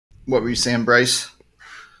What were you saying, Brice?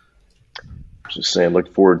 Just saying,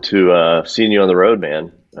 look forward to seeing you on the road,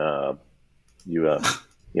 man. You have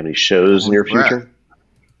any shows in your future?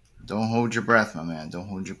 Don't hold your breath, my man. Don't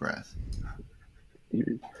hold your breath.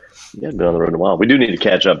 You haven't been on the road in a while. We do need to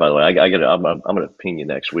catch up, by the way. I'm going to ping you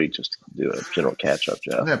next week just to do a general catch up,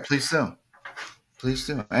 Jeff. Yeah, please do. Please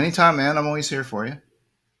do. Anytime, man. I'm always here for you.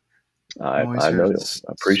 I know you'll.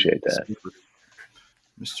 I appreciate that.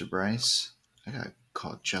 Mr. Brice, I got to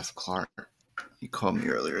call Jeff Clark. He called me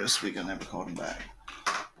earlier this week. I never called him back.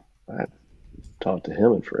 I haven't talked to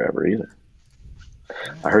him in forever either.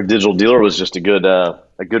 I heard Digital Dealer was just a good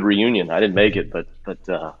reunion. I didn't make it, but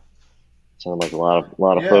sounded like a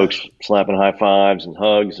lot of folks slapping high fives and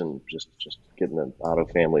hugs and just getting the Auto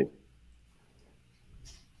family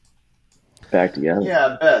back together. Yeah,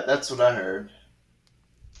 I bet. That's what I heard.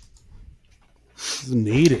 It's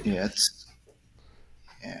needed. Yeah,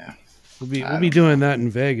 We'll be doing that in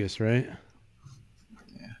Vegas, right?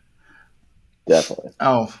 Yeah, definitely.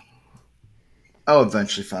 I'll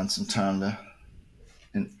eventually find some time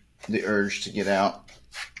and the urge to get out.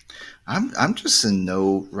 I'm just in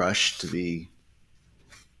no rush to be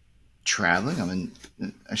traveling.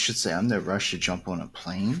 I should say I'm in no rush to jump on a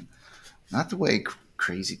plane. Not the way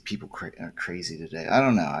crazy people are crazy today. I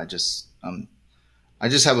don't know. I just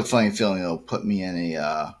have a funny feeling it'll put me in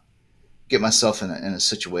get myself in a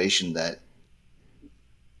situation that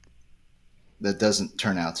doesn't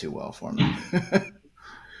turn out too well for me.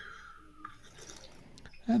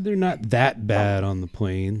 They're not that bad on the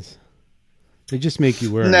planes. They just make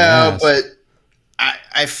you wear a mask. But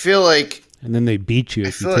I feel like... And then they beat you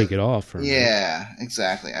if you take it off. Yeah,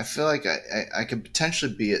 exactly. I feel like I could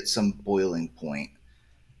potentially be at some boiling point,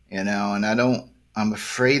 and I'm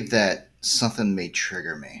afraid that something may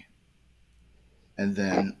trigger me. And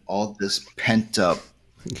then all this pent up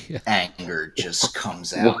anger just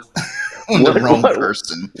comes out on the wrong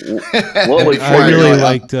person. I really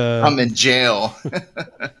liked. I'm in jail.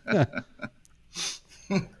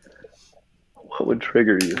 What would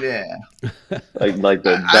trigger you? Yeah, like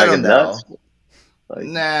the bag of nuts.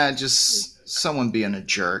 Nah, just someone being a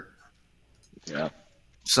jerk. Yeah,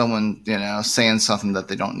 someone saying something that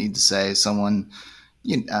they don't need to say. Someone,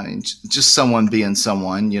 just someone being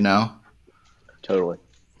someone. Totally.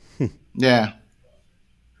 Yeah.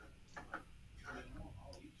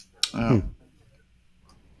 I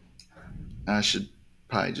should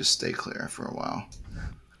probably just stay clear for a while.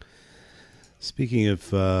 Speaking of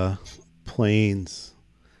planes,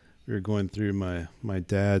 we were going through my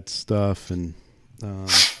dad's stuff and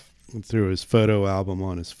went through his photo album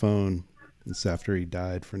on his phone. It's after he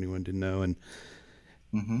died, for anyone to know. And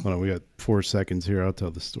hold on, we got 4 seconds here. I'll tell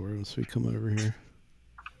the story once we come over here.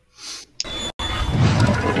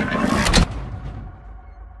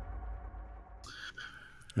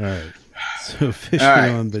 All right. So fishing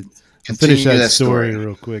on, but finish that story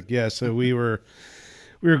real quick. Yeah. So we were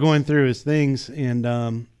going through his things and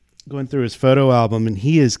going through his photo album, and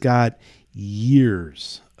he has got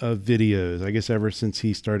years of videos, I guess ever since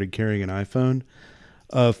he started carrying an iPhone,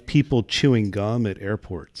 of people chewing gum at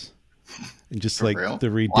airports. And just like the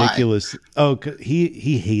ridiculous. Why? Oh,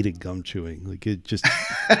 he hated gum chewing. Like he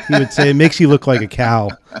would say it makes you look like a cow.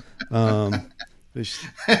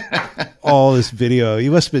 All this video. He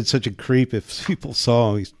must have been such a creep if people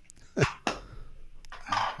saw him.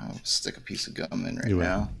 I'll stick a piece of gum in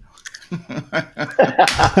now.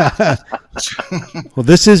 Well,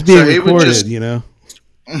 this is being recorded,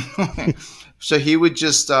 So he would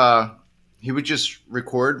just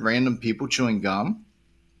record random people chewing gum.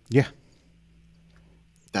 Yeah.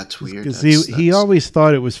 That's weird. Because he always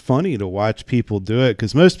thought it was funny to watch people do it,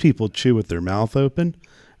 because most people chew with their mouth open.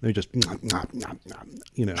 They're just,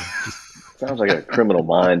 Sounds like a Criminal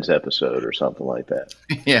Minds episode or something like that.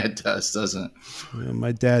 Yeah, it does, doesn't it? Yeah,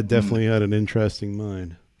 my dad definitely had an interesting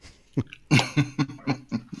mind.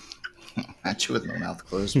 I chew with my mouth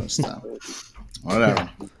closed most of the time. Whatever.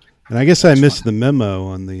 And I guess I missed the memo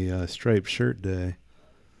on the striped shirt day.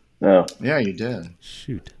 No. Yeah, you did.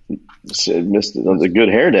 Shoot. Missed it. It was a good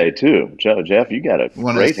hair day too. Jeff, you got a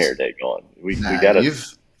great hair day going. We got to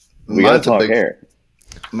talk hair.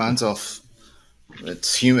 Mine's off.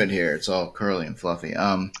 It's humid here. It's all curly and fluffy.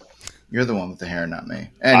 You're the one with the hair, not me.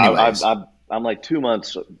 Anyways, I'm like 2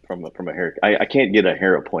 months from a hair. I can't get a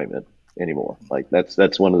hair appointment anymore. Like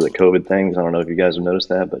that's one of the COVID things. I don't know if you guys have noticed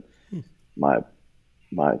that, but my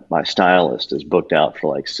stylist is booked out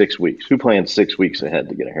for like 6 weeks. Who plans 6 weeks ahead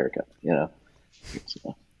to get a haircut? It's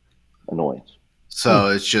annoyance. So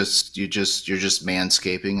it's just you're just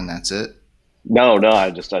manscaping and that's it. No,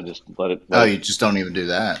 I just let it. You just don't even do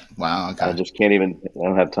that. Wow. Okay. I just can't even. I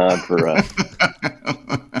don't have time for.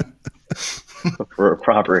 for a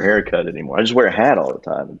proper haircut anymore. I just wear a hat all the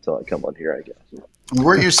time until I come on here, I guess.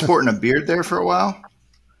 Weren't you sporting a beard there for a while?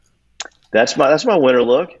 That's my winter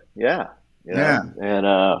look. Yeah. Yeah. And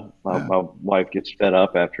my wife gets fed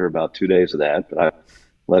up after about 2 days of that, but I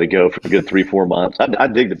let it go for a good 3-4 months. I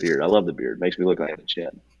dig the beard. I love the beard. It makes me look like I have a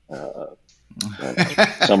chin.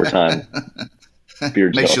 Summertime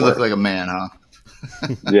beards makes you look work. like a man, huh?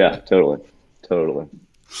 Yeah, totally.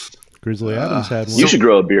 Grizzly Adams had one. You should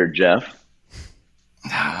grow a beard, Jeff.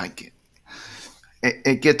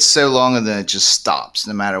 It gets so long and then it just stops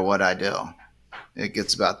no matter what I do. It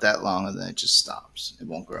gets about that long and then it just stops. It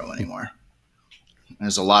won't grow anymore.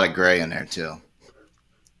 There's a lot of gray in there too.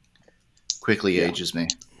 Quickly ages me.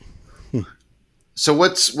 So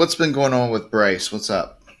what's been going on with Brice? What's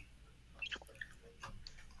up?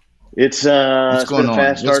 It's what's going on?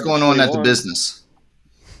 What's going on at the business?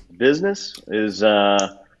 Business is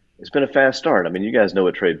it's been a fast start. I mean, you guys know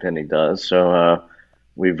what TradePending does, so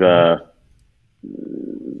we've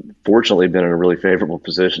fortunately been in a really favorable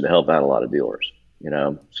position to help out a lot of dealers.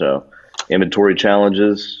 So inventory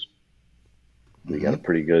challenges. We got a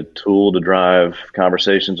pretty good tool to drive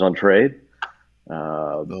conversations on trade.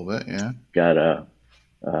 A little bit, yeah.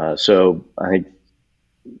 So I think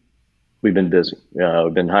we've been busy.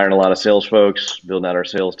 We've been hiring a lot of sales folks, building out our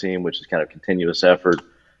sales team, which is kind of a continuous effort,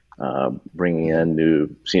 bringing in new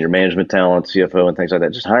senior management talent, CFO, and things like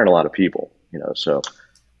that. Just hiring a lot of people, So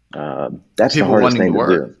that's the hardest thing to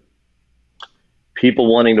do.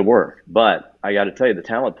 People wanting to work, but I got to tell you, the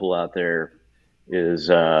talent pool out there is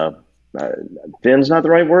thin's not the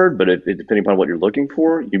right word, but depending upon what you're looking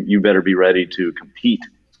for, you better be ready to compete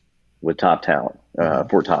with top talent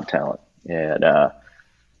for top talent, and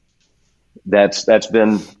that's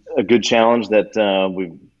been a good challenge that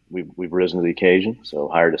we've risen to the occasion. So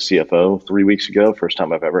hired a CFO 3 weeks ago, first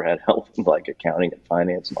time I've ever had help in like accounting and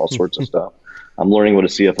finance and all sorts of stuff. I'm learning what a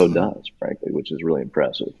CFO does, frankly, which is really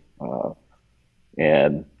impressive.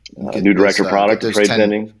 And new director of product,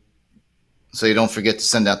 TradePending. So you don't forget to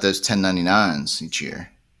send out those 1099s each year.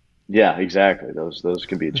 Yeah, exactly. Those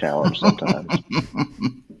can be a challenge sometimes.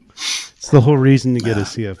 It's the whole reason to get a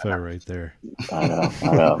CFO right there. I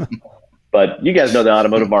know. But you guys know the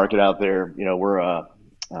automotive market out there. We're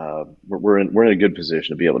in a good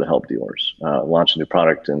position to be able to help dealers. Launch a new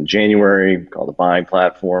product in January called the Buying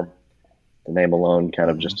Platform. The name alone kind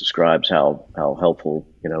of just describes how helpful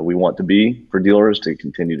we want to be for dealers to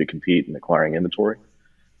continue to compete in acquiring inventory.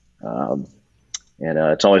 And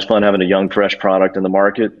it's always fun having a young, fresh product in the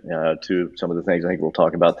market. To some of the things I think we'll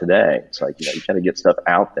talk about today, it's like you got to get stuff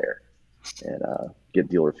out there and get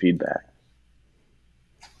dealer feedback.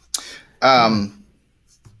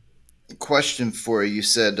 Question for you. You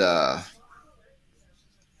said, how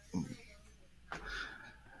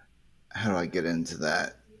do I get into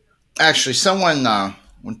that? Actually, someone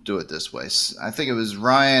we'll do it this way. I think it was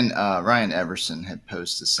Ryan Everson had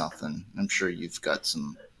posted something. I'm sure you've got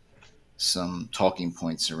some talking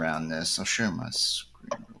points around this. I'll share my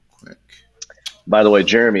screen real quick. By the way,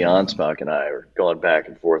 Jeremy Onspach and I are going back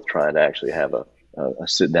and forth trying to actually have a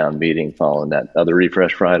sit-down meeting following that other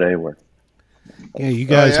Refresh Friday. Yeah, you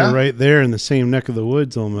guys are right there in the same neck of the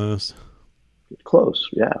woods almost. Close,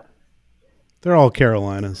 yeah. They're all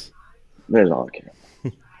Carolinas. There's all Carolinas.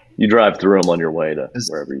 You drive through them on your way to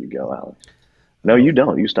wherever you go, Alex. No, you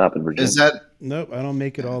don't. You stop in Virginia. Nope, I don't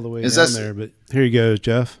make it all the way down there, but here you go,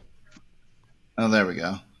 Jeff. Oh, there we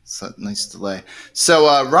go. It's a nice delay.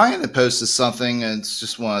 So Ryan had posted something, and it's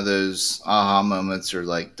just one of those aha moments or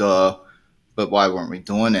like, duh, but why weren't we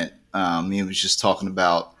doing it? He was just talking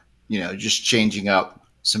about, just changing up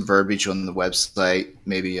some verbiage on the website,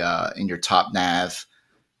 maybe in your top nav,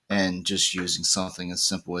 and just using something as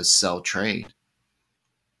simple as sell trade.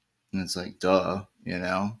 And it's like, duh,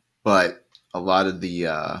 but a lot of the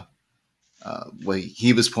what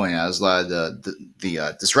he was pointing out is a lot of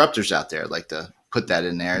the disruptors out there like to put that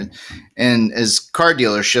in there. And as car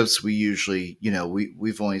dealerships, we usually,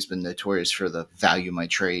 we've always been notorious for the value my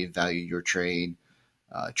trade, value your trade,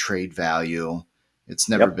 trade value. It's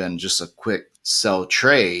never been just a quick sell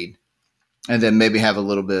trade. And then maybe have a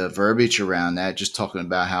little bit of verbiage around that, just talking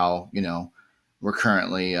about how, we're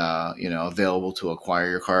currently, available to acquire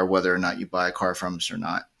your car, whether or not you buy a car from us or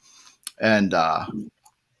not. And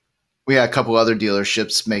we had a couple other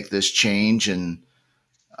dealerships make this change and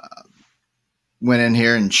went in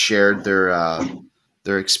here and shared their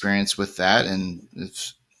experience with that. And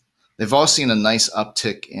they've all seen a nice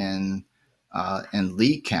uptick in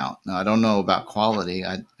lead count. Now, I don't know about quality.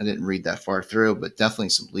 I didn't read that far through, but definitely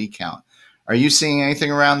some lead count. Are you seeing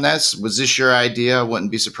anything around that? Was this your idea? I wouldn't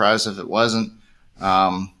be surprised if it wasn't.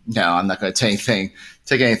 No, I'm not going to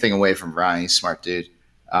take anything away from Ronnie. He's a smart dude.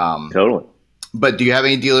 Totally. But do you have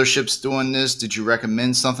any dealerships doing this? Did you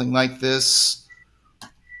recommend something like this?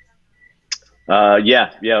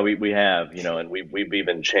 Yeah, we have, and we've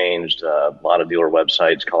even changed a lot of dealer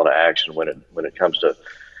websites call to action when it comes to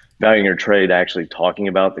valuing your trade, actually talking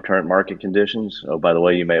about the current market conditions. Oh, by the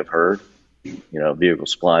way, you may have heard, vehicle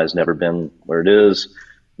supply has never been where it is.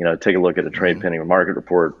 Take a look at a trade pending market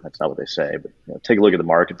report. That's not what they say, but take a look at the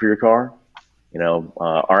market for your car.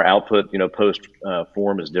 Our output, post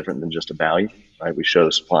form is different than just a value, right? We show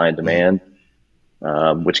supply and demand,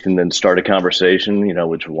 which can then start a conversation,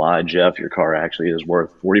 which why, Jeff, your car actually is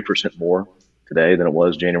worth 40% more today than it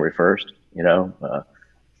was January 1st.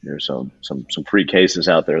 There's some free cases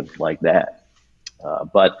out there like that.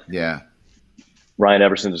 But yeah, Ryan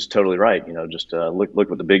Everson is totally right. Just look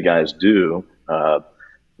what the big guys do.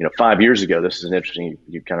 5 years ago, this is an interesting,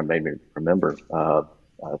 you kind of made me remember,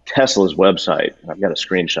 Tesla's website. I've got a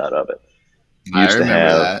screenshot of it. I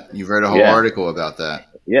remember that. You've read a whole article about that.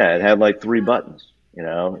 Yeah, it had like 3 buttons.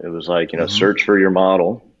 It was like, search for your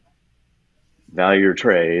model, value your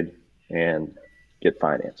trade, and get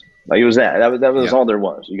financing. Like it was that. That was all there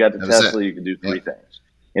was. You got the Tesla, you could do 3 things.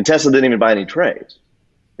 And Tesla didn't even buy any trades.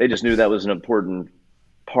 They just knew that was an important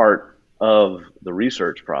part of the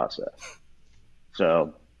research process.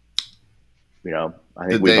 So, I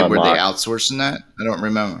think were they outsourcing that? I don't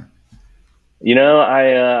remember.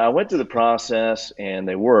 I went through the process, and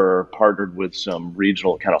they were partnered with some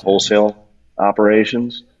regional kind of wholesale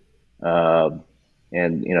operations. And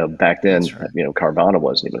back then, right. Carvana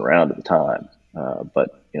wasn't even around at the time.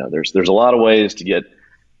 But there's a lot of ways to get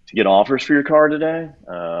offers for your car today.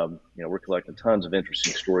 We're collecting tons of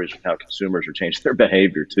interesting stories of how consumers are changing their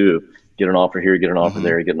behavior too. Get an offer here, get an offer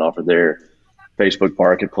there, get an offer there. Facebook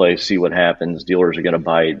Marketplace, see what happens. Dealers are going to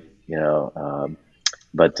bite,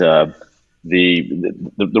 but the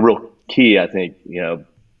real key, I think,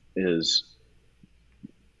 is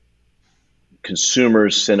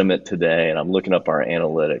consumers' sentiment today. And I'm looking up our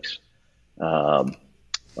analytics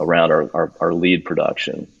around our lead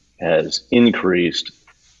production has increased,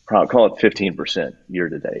 call it 15% year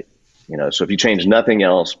to date. So if you change nothing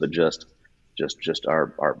else but just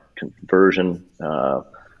our conversion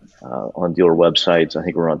on dealer websites, I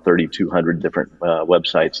think we're on 3,200 different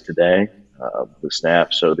websites today with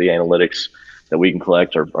Snap. So the analytics that we can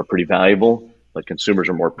collect are pretty valuable, but consumers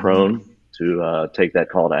are more prone to take that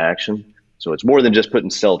call to action. So it's more than just putting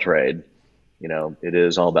sell trade. It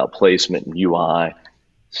is all about placement and UI.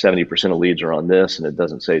 70% of leads are on this, and it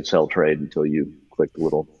doesn't say sell trade until you click the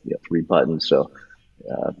little 3 buttons. So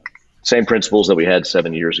same principles that we had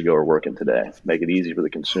 7 years ago are working today. Make it easy for the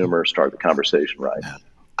consumer, start the conversation right.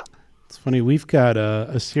 It's funny. We've got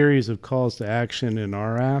a series of calls to action in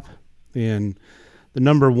our app, and the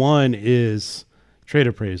number 1 is trade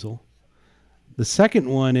appraisal. The second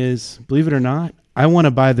one is, believe it or not, I want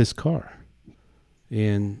to buy this car.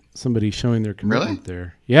 And somebody showing their commitment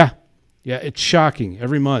there. Yeah. Yeah, it's shocking.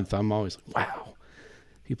 Every month I'm always like, wow,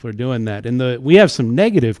 people are doing that. And we have some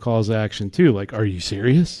negative calls to action too. Like, are you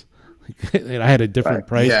serious? And I had a different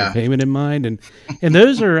price or payment in mind. And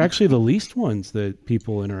those are actually the least ones that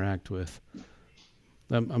people interact with.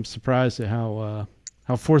 I'm surprised at how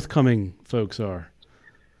forthcoming folks are.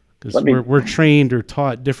 Because we're trained or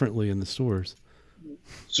taught differently in the stores.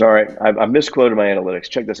 Sorry, I misquoted my analytics.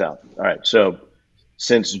 Check this out. All right, so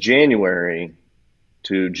since January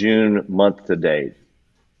to June month to date,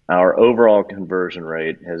 our overall conversion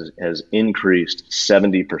rate has increased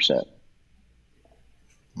 70%.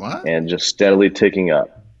 What? And just steadily ticking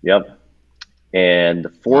up. Yep. And the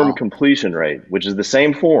form completion rate, which is the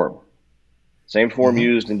same form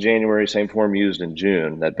used in January, same form used in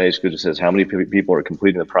June, that basically just says how many people are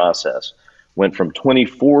completing the process, went from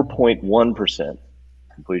 24.1%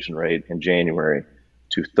 completion rate in January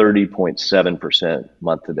to 30.7%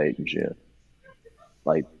 month to date in June.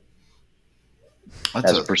 Like,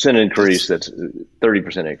 that's a percent increase. That's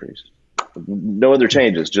 30% increase. No other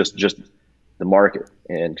changes, just the market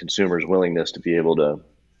and consumers' willingness to be able to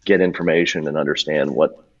get information and understand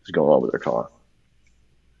what is going on with their car.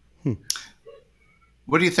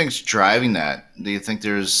 What do you think is driving that? Do you think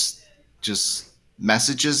there's just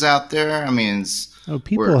messages out there? I mean,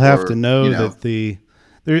 people have to know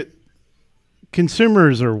that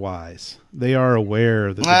consumers are wise. They are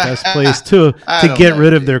aware that the best place to get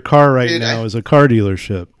rid of their car now is a car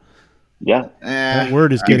dealership. Yeah. That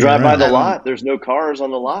word is getting You drive around. by the lot, there's no cars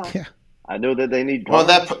on the lot. Yeah. I know that they need cars.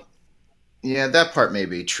 Well, that part may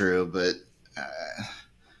be true, but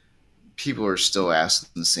people are still asking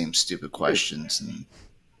the same stupid questions, and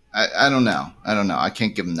I don't know. I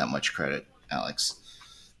can't give them that much credit. Alex?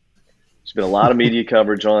 There's been a lot of media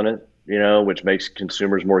coverage on it, which makes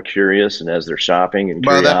consumers more curious, and as they're shopping and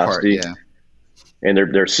Well, that part, curiosity, yeah. and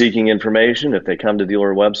they're seeking information. If they come to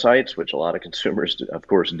dealer websites, which a lot of consumers, of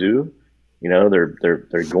course, do,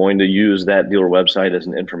 they're going to use that dealer website as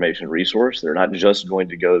an information resource. They're not just going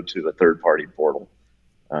to go to a third-party portal.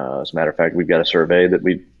 As a matter of fact, we've got a survey that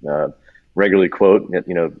we regularly quote that,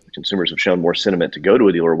 consumers have shown more sentiment to go to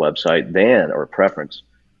a dealer website or a preference,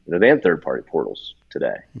 than third-party portals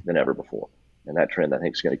today than ever before. And that trend, I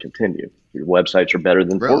think, is going to continue. Your websites are better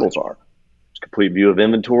than portals are. It's a complete view of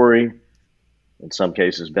inventory. In some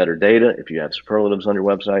cases, better data if you have superlatives on your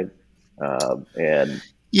website.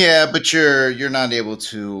 Yeah, but you're not able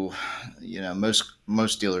to,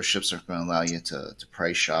 most dealerships aren't going to allow you to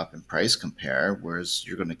price shop and price compare, whereas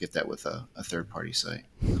you're going to get that with a third-party site,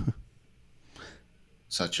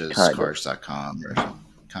 such as cars.com or something,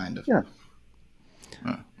 kind of. Yeah.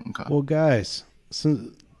 Oh, okay. Well, guys,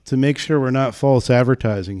 to make sure we're not false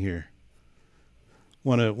advertising here,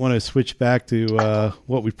 want to switch back to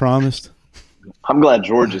what we promised. I'm glad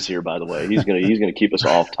George is here, by the way. He's gonna keep us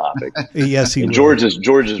off topic. Yes, he will. George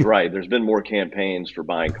is right. There's been more campaigns for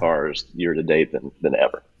buying cars year to date than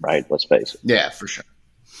ever, right? Let's face it. Yeah, for sure.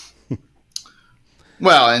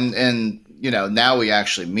 Well, and now we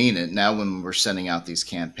actually mean it. Now when we're sending out these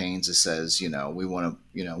campaigns, it says, we want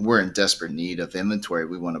to, we're in desperate need of inventory.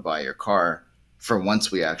 We want to buy your car. For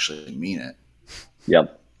once, we actually mean it.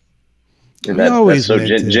 Yep. And that's so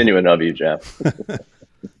genuine of you, Jeff.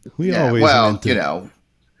 We always meant it.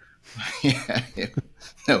 Yeah,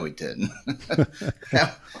 no, we didn't.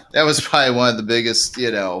 That was probably one of the biggest,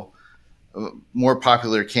 more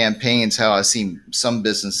popular campaigns. How I've seen some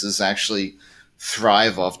businesses actually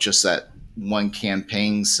thrive off just that one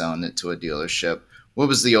campaign selling it to a dealership. What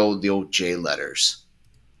was the old J letters?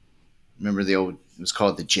 Remember it was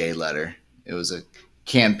called the J letter. It was a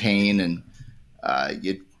campaign, and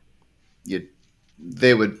it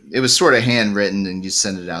was sort of handwritten, and you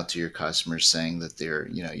send it out to your customers saying that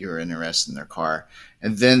you're interested in their car.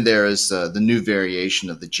 And then there is the new variation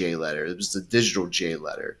of the J letter. It was the digital J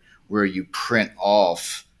letter, where you print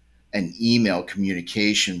off an email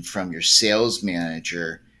communication from your sales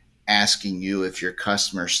manager asking you if your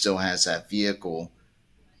customer still has that vehicle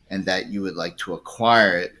and that you would like to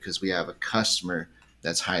acquire it because we have a customer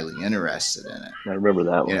that's highly interested in it. I remember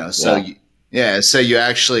that one. So you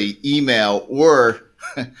actually email or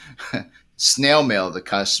snail mail the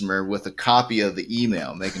customer with a copy of the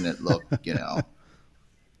email, making it look,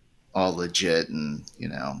 all legit. And,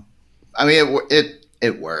 I mean,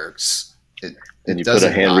 it works. And you put a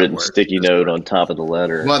handwritten sticky note on top of the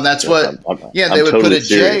letter. Well, that's what, they would put a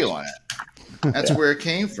J on it. That's where it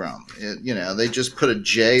came from. They just put a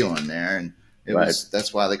J on there, and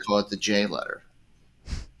that's why they call it the J letter.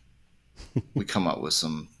 We come up with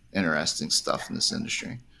some interesting stuff in this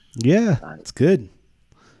industry. Yeah, it's good.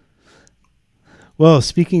 Well,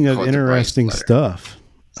 speaking of interesting stuff,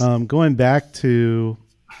 going back to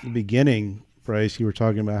the beginning, Brice, you were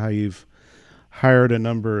talking about how you've hired a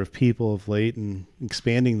number of people of late and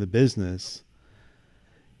expanding the business.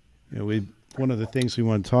 One of the things we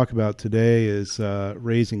want to talk about today is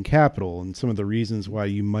raising capital and some of the reasons why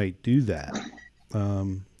you might do that.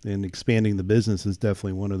 And expanding the business is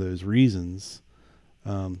definitely one of those reasons.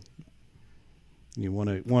 You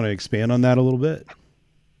want to expand on that a little bit?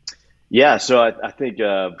 Yeah. So I think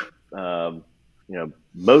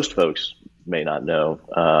most folks may not know,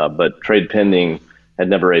 but TradePending had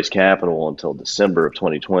never raised capital until December of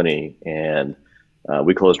 2020, and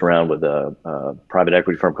we closed around with a private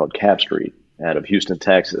equity firm called Cap Street out of Houston,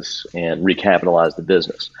 Texas, and recapitalized the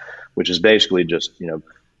business, which is basically just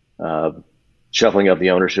shuffling up the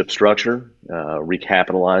ownership structure,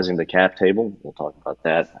 recapitalizing the cap table. We'll talk about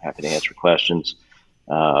that. Happy to answer questions.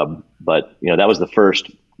 But that was the first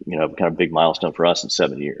kind of big milestone for us in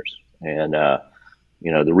 7 years, and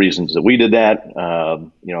the reasons that we did that,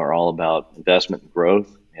 are all about investment and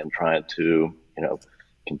growth and trying to,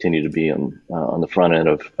 continue to be on the front end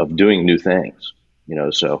of doing new things,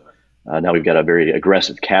 so now we've got a very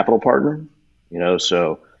aggressive capital partner,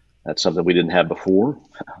 so that's something we didn't have before.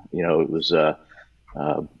 It was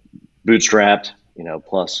bootstrapped,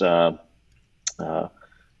 plus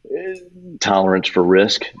tolerance for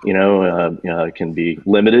risk, it can be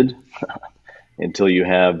limited until you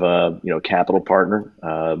have, a capital partner,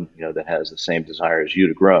 that has the same desire as you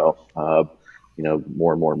to grow, more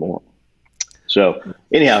and more and more. So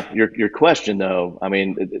anyhow, your question though, I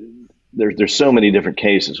mean, there's so many different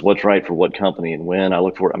cases. What's right for what company and when? I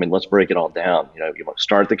look for. I mean, let's break it all down. You want to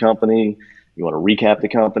start the company, you want to recap the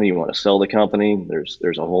company, you want to sell the company. There's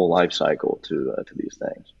a whole life cycle to these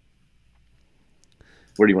things.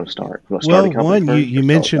 Where do you want to start? You want to start a company one, first, you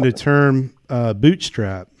mentioned a term,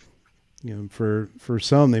 bootstrap. For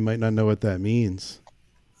some, they might not know what that means.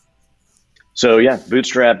 So yeah,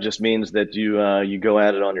 bootstrap just means that you go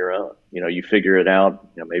at it on your own. You figure it out.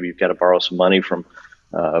 Maybe you've got to borrow some money from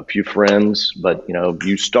a few friends, but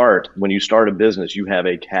when you start a business, you have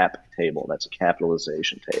a cap table. That's a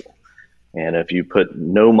capitalization table. And if you put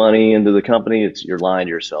no money into the company, you're lying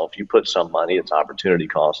to yourself. You put some money, it's opportunity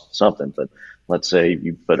cost, something. But let's say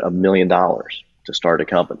you put $1 million to start a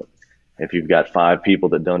company. If you've got 5 people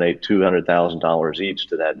that donate $200,000 each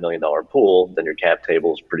to that $1 million pool, then your cap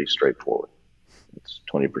table is pretty straightforward. It's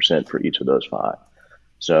 20% for each of those 5.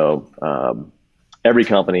 So every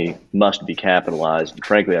company must be capitalized. And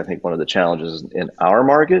frankly, I think one of the challenges in our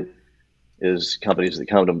market is companies that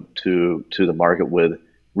come to the market with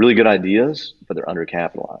really good ideas, but they're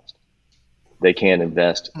undercapitalized. They can't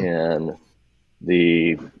invest in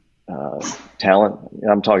the talent.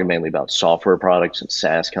 I'm talking mainly about software products and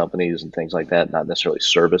SaaS companies and things like that, not necessarily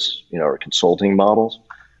service, or consulting models.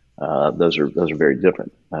 Those are very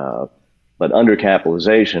different. But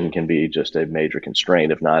undercapitalization can be just a major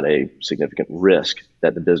constraint, if not a significant risk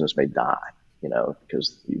that the business may die,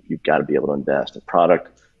 because you've got to be able to invest in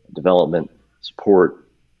product development, support.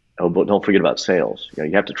 Oh, but don't forget about sales.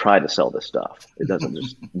 You have to try to sell this stuff. It doesn't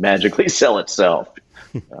just magically sell itself,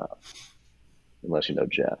 unless you know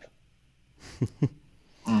Jeff.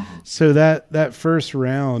 So that first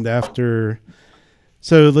round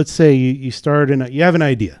so let's say you start you have an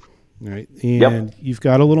idea, right? And you've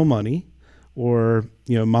got a little money, or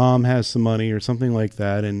mom has some money or something like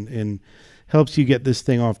that, and helps you get this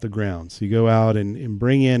thing off the ground. So you go out and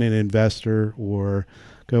bring in an investor, or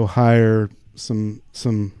go hire some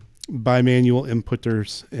bimanual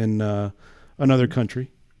inputters in another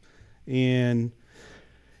country, and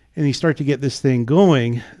you start to get this thing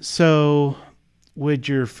going. So would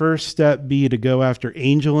your first step be to go after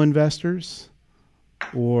angel investors,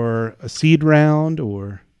 or a seed round,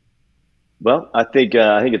 or? Well, I think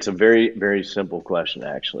it's a very, very simple question,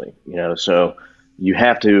 actually. So you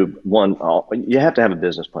have to have a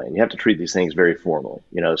business plan. You have to treat these things very formally.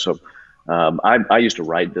 So I used to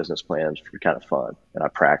write business plans for kind of fun, and I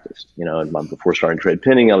practiced. And before starting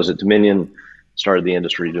TradePending, I was at Dominion, started the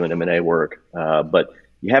industry doing M&A work. But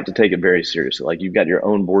you have to take it very seriously. Like, you've got your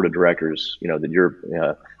own board of directors, that you're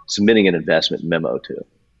submitting an investment memo to,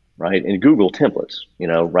 right? And Google templates.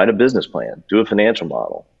 Write a business plan, do a financial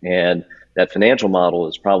model, and that financial model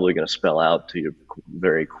is probably going to spell out to you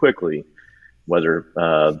very quickly whether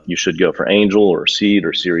you should go for angel or seed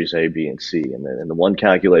or series A, B, and C. And the one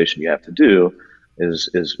calculation you have to do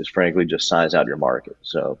is frankly just size out your market.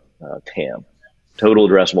 So TAM, total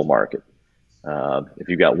addressable market. If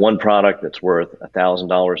you've got one product that's worth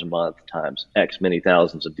 $1,000 a month times X many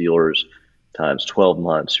thousands of dealers times 12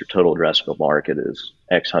 months, your total addressable market is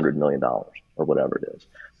X $100 million or whatever it is.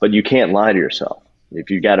 But you can't lie to yourself. If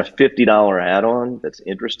you've got a $50 add-on that's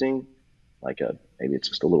interesting, like maybe it's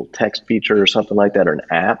just a little text feature or something like that, or an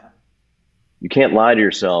app, you can't lie to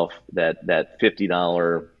yourself that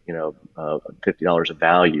 $50, $50 of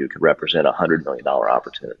value could represent a $100 million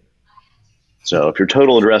opportunity. So if your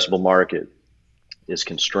total addressable market is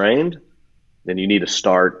constrained, then you need to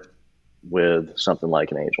start with something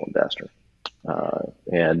like an angel investor,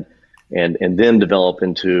 and then develop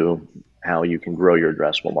into how you can grow your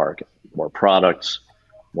addressable market, more products,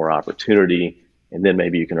 more opportunity, and then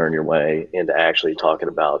maybe you can earn your way into actually talking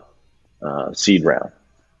about seed round.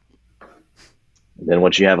 And then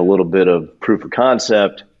once you have a little bit of proof of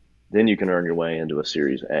concept, then you can earn your way into a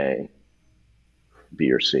Series A,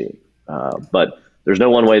 B, or C. But there's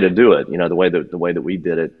no one way to do it. The way that we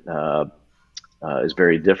did it is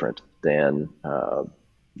very different than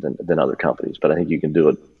other companies. But I think you can do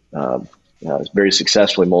it very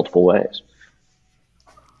successfully multiple ways.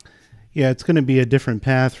 Yeah, it's going to be a different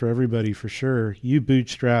path for everybody for sure. You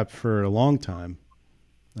bootstrapped for a long time.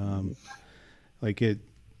 Is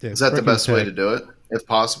that the best way to do it, if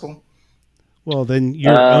possible? Well, then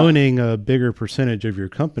you're owning a bigger percentage of your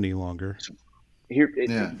company longer.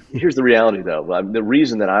 Here's the reality, though. The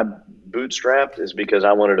reason that I bootstrapped is because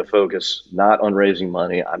I wanted to focus not on raising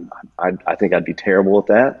money. I think I'd be terrible at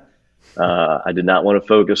that. I did not want to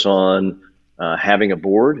focus on having a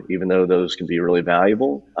board, even though those can be really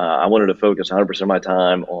valuable. I wanted to focus 100% of my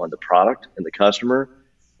time on the product and the customer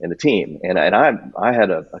and the team. And I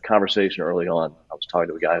had a conversation early on. I was talking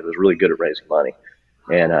to a guy who was really good at raising money.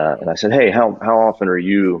 And I said, hey, how often are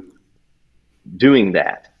you doing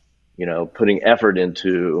that? Putting effort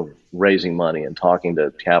into raising money and talking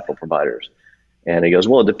to capital providers. And he goes,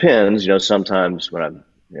 well, it depends. Sometimes when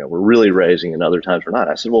we're really raising and other times we're not.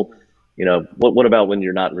 I said, well, What about when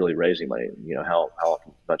you're not really raising money? How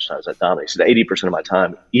much time is that dominate? He said 80% of my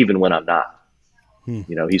time, even when I'm not.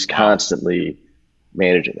 He's constantly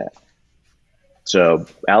managing that. So,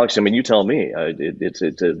 Alex, I mean, you tell me. It's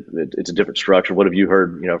a different structure. What have you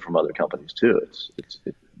heard, from other companies too?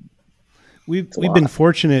 We've been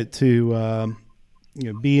fortunate to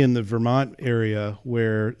be in the Vermont area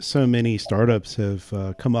where so many startups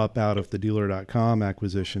have come up out of the Dealer.com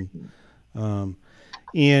acquisition,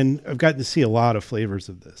 and I've gotten to see a lot of flavors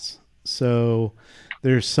of this. So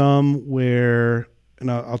there's some where, and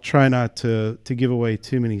I'll try not to give away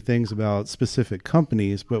too many things about specific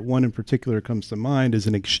companies, but one in particular comes to mind as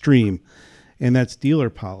an extreme, and that's dealer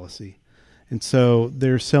policy. And so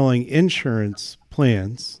they're selling insurance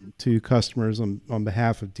plans to customers on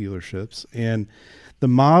behalf of dealerships. And the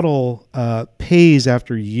model pays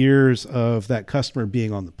after years of that customer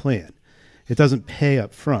being on the plan. It doesn't pay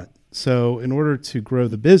up front. So in order to grow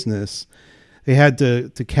the business, they had to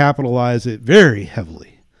capitalize it very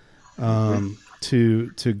heavily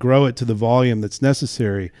to grow it to the volume that's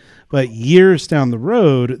necessary. But years down the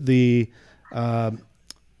road, the payout,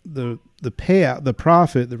 the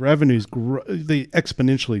profit, the revenues, they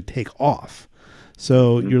exponentially take off.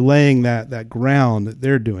 So you're laying that ground that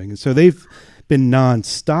they're doing. And so they've been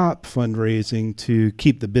nonstop fundraising to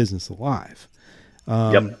keep the business alive.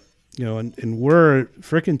 And we're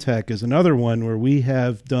Frickin' Tech is another one where we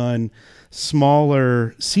have done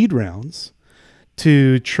smaller seed rounds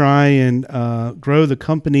to try and grow the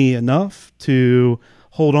company enough to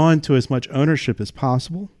hold on to as much ownership as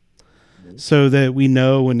possible, so that we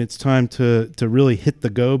know when it's time to really hit the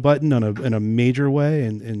go button in a major way,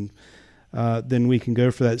 and then we can go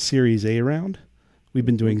for that Series A round. We've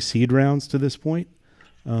been doing seed rounds to this point.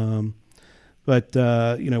 But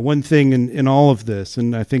one thing in all of this,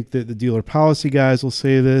 and I think that the dealer policy guys will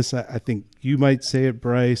say this, I think you might say it,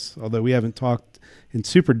 Brice, although we haven't talked in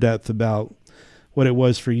super depth about what it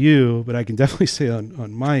was for you, but I can definitely say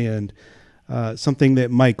on my end, something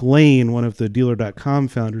that Mike Lane, one of the Dealer.com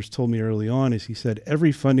founders, told me early on is he said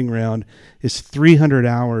every funding round is 300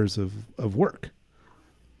 hours of work.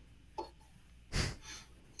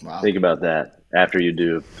 Wow. Think about that. After you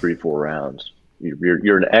do 3-4 rounds,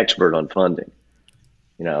 you're an expert on funding.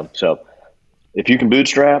 So if you can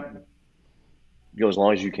bootstrap, go as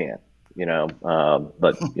long as you can.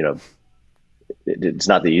 But it's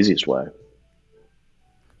not the easiest way.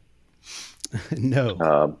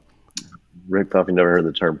 No. Rick Puffy never heard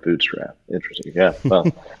the term bootstrap. Interesting. Yeah. Well,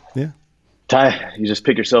 yeah. You just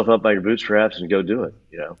pick yourself up by your bootstraps and go do it.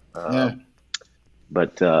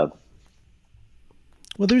 But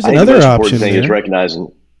well, there's another option. The important thing is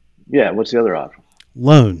recognizing. Yeah. What's the other option?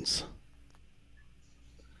 Loans.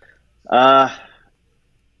 I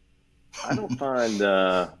don't find.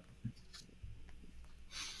 I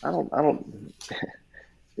don't.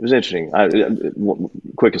 It was interesting.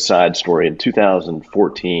 Quick aside story. In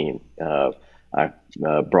 2014, I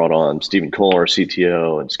brought on Stephen Cole, our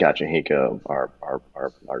CTO, and Scott Jahinko,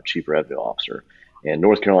 our chief revenue officer. And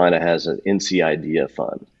North Carolina has an NC Idea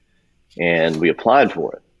fund, and we applied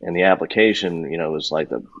for it. And the application, was like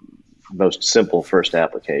the most simple first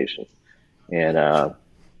application. And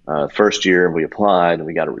first year we applied and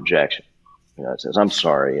we got a rejection. It says, "I'm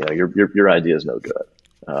sorry, your idea is no good."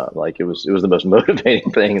 It was the most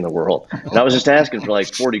motivating thing in the world. And I was just asking for like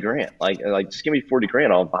 $40,000. Like just give me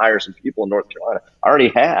 $40,000. I'll hire some people in North Carolina. I already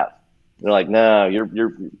have. And they're like, "No,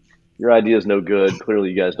 your idea is no good. Clearly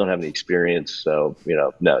you guys don't have any experience. So,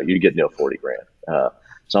 no, you get no $40,000."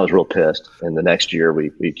 So I was real pissed. And the next year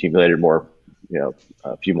we accumulated more,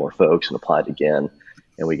 a few more folks and applied again,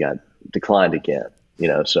 and we got declined again.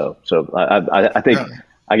 So I think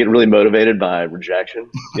I get really motivated by rejection.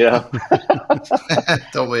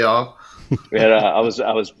 Don't we all? And I was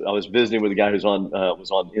visiting with a guy who's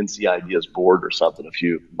was on NC Idea's board or something a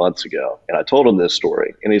few months ago, and I told him this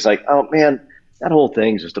story, and he's like, "Oh man, that whole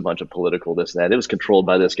thing's just a bunch of political this and that. It was controlled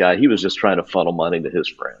by this guy. He was just trying to funnel money to his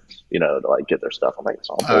friends, to like get their stuff." I'm like, "It's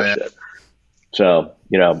all bullshit." Yeah. So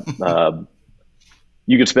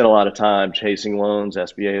you could spend a lot of time chasing loans,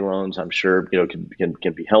 SBA loans. I'm sure can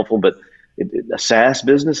be helpful, but a SaaS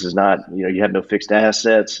business is not. You have no fixed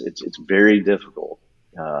assets. It's very difficult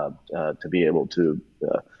to be able to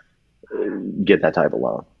get that type of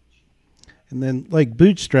loan. And then, like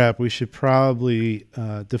Bootstrap, we should probably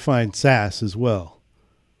define SaaS as well.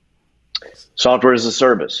 Software as a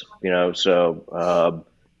service. So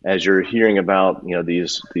as you're hearing about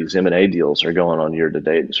these M&A deals are going on year to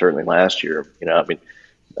date, and certainly last year.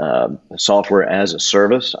 Software as a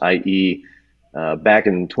service, i.e., back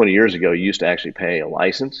in 20 years ago, you used to actually pay a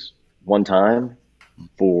license one time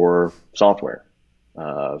for software.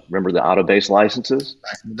 Remember the auto-based licenses?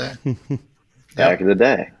 Back in the day. Back in the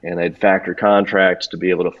day. And they'd factor contracts to be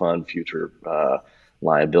able to fund future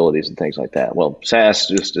liabilities and things like that. Well, SaaS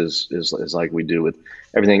just is like we do with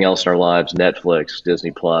everything else in our lives, Netflix,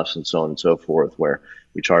 Disney Plus, and so on and so forth, where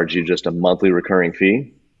we charge you just a monthly recurring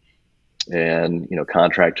fee. And,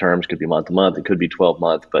 contract terms could be month to month. It could be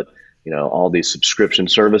 12-month, but, all these subscription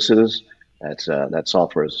services, that's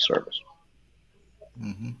software as a service.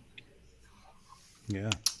 Mm-hmm. Yeah.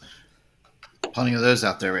 Plenty of those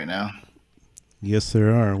out there right now. Yes,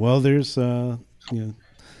 there are. Well, there's, yeah,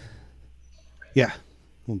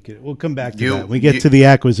 we'll come back to that. When we get to the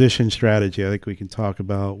acquisition strategy, I think we can talk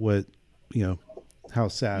about what, how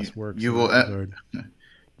SaaS works. You will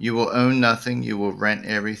own nothing. You will rent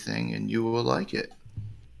everything, and you will like it.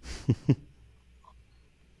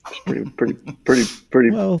 Pretty.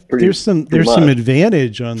 Well, there's some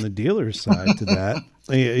advantage on the dealer side to that.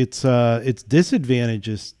 It's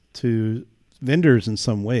disadvantages to vendors in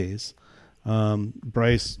some ways.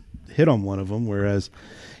 Brice hit on one of them, whereas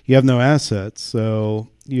you have no assets, so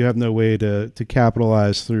you have no way to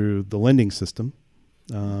capitalize through the lending system.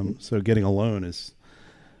 So getting a loan is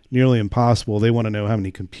nearly impossible. They want to know how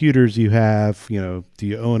many computers you have. Do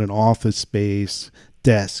you own an office space,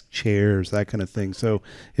 desk, chairs, that kind of thing. So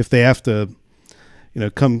if they have to,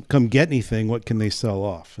 come get anything, what can they sell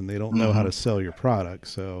off? And they don't know how to sell your product,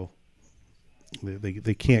 so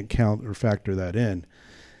they can't count or factor that in.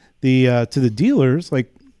 To the dealers,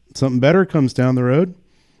 like something better comes down the road,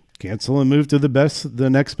 cancel and move to the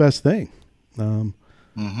next best thing. So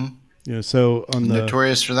on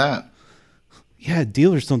notorious for that. Yeah,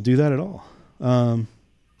 dealers don't do that at all.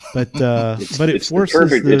 But it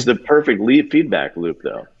forces it's the perfect lead feedback loop,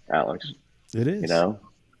 though, Alex. It is. I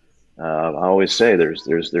always say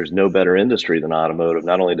there's no better industry than automotive,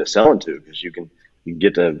 not only to sell into, because you can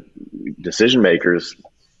get to decision makers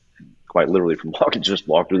quite literally from just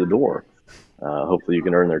walk through the door. Hopefully you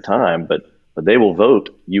can earn their time, but they will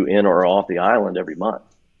vote you in or off the island every month.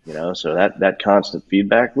 So that constant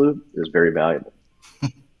feedback loop is very valuable.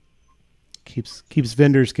 Keeps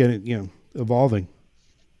vendors getting evolving.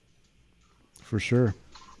 For sure.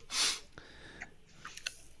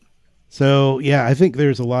 So yeah, I think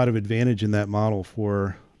there's a lot of advantage in that model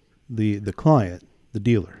for the client, the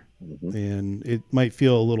dealer. Mm-hmm. And it might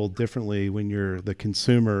feel a little differently when you're the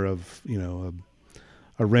consumer of,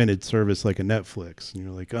 a rented service like a Netflix. And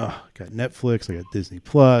you're like, oh, I got Netflix, I got Disney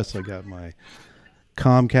Plus, I got my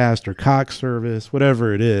Comcast or Cox service,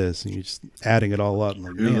 whatever it is. And you're just adding it all up and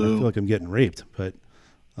like, man, I feel like I'm getting raped. But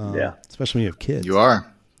especially when you have kids. You are.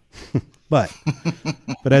 But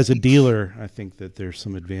as a dealer, I think that there's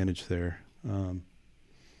some advantage there.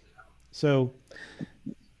 So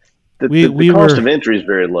the cost of entry is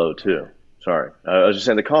very low too. Sorry, I was just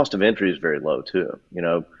saying the cost of entry is very low too.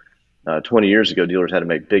 20 years ago, dealers had to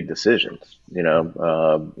make big decisions.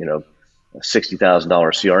 A $60,000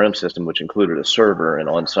 CRM system, which included a server and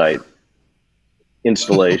on-site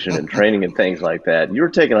installation and training and things like that. You were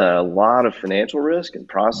taking a lot of financial risk and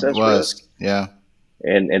process risk. Yeah.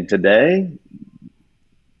 And today,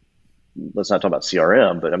 let's not talk about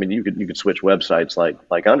CRM, but I mean, you could switch websites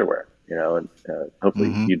like underwear, and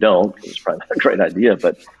hopefully you don't, because it's probably not a great idea,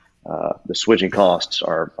 but the switching costs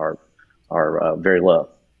are very low.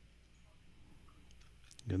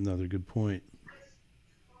 Another good point.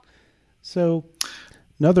 So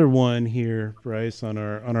another one here, Brice, on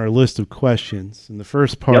our list of questions, and the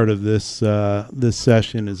first part of this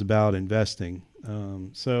session is about investing.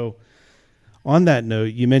 So on that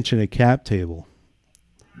note, you mentioned a cap table.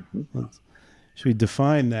 Should we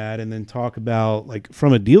define that and then talk about, like,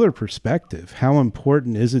 from a dealer perspective, how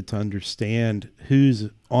important is it to understand who's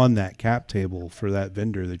on that cap table for that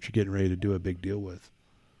vendor that you're getting ready to do a big deal with?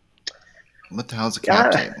 What the hell is a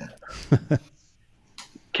cap table?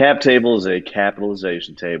 Cap table is a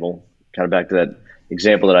capitalization table. Kind of back to that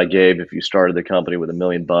example that I gave. If you started the company with $1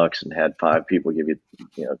 million and had 5 people give you,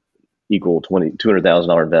 equal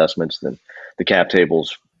 $200,000 investments, then the cap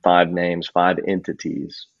table's 5 names, 5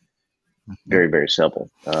 entities. Very, very simple.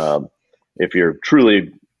 If you're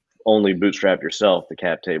truly only bootstrapped yourself, the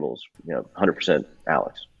cap table's 100%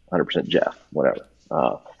 Alex, 100% Jeff, whatever.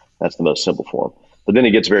 That's the most simple form. But then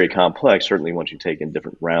it gets very complex, certainly once you take in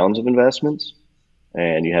different rounds of investments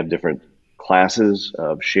and you have different classes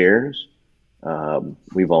of shares.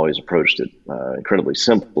 We've always approached it incredibly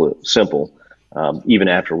simple. Even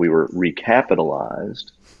after we were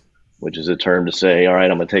recapitalized, which is a term to say, all right,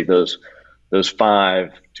 I'm going to take those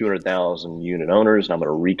 5 200,000 unit owners and I'm going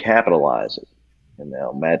to recapitalize it. And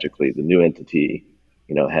now magically the new entity,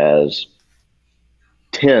 has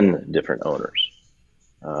 10 different owners.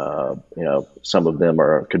 Some of them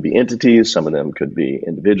could be entities, some of them could be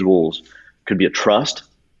individuals, could be a trust.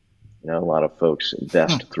 A lot of folks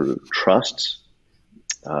invest through trusts,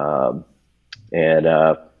 and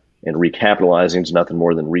recapitalizing is nothing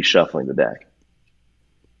more than reshuffling the deck.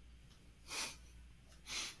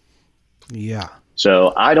 Yeah.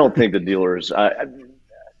 So I don't think the dealers.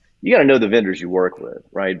 You got to know the vendors you work with,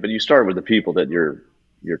 right? But you start with the people that you're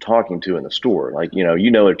talking to in the store. Like a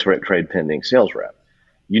TradePending sales rep.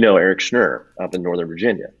 Eric Schnurr up in Northern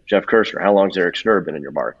Virginia. Jeff Kirshner. How long has Eric Schnurr been in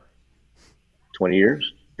your market? 20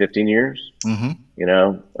 years? 15 years?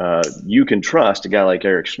 Mm-hmm. You can trust a guy like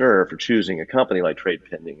Eric Schnurr for choosing a company like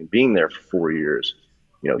TradePending and being there for 4 years.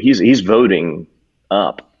 He's voting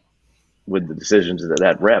up with the decisions of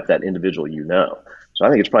that rep, that individual. So I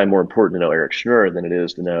think it's probably more important to know Eric Schnurr than it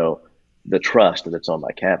is to know the trust that's on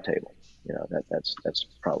my cap table. That's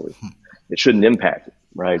probably, it shouldn't impact it,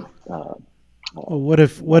 right? Well, what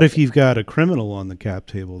if you've got a criminal on the cap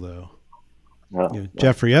table though?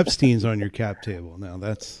 Jeffrey Epstein's on your cap table. Now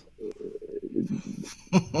that's.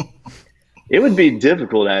 It would be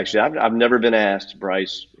difficult, actually. I've never been asked,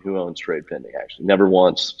 Brice, who owns TradePending. Actually, never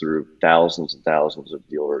once through thousands and thousands of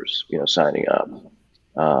dealers, signing up.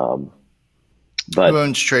 But who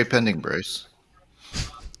owns TradePending, Brice?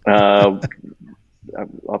 I'll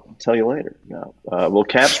tell you later. No. Well,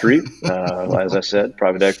 Cap Street, as I said,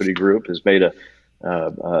 private equity group has made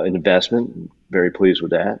an investment. Very pleased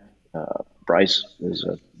with that. Brice is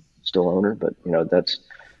still owner, but that's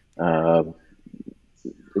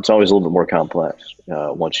it's always a little bit more complex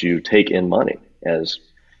once you take in money. As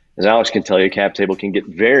Alex can tell you, cap table can get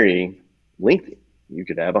very lengthy. You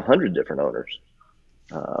could have 100 different owners,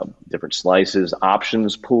 different slices,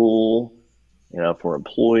 options pool, for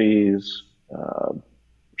employees,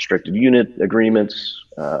 restricted unit agreements.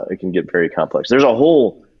 It can get very complex. There's a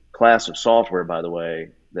whole class of software, by the way,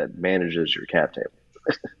 that manages your cap table.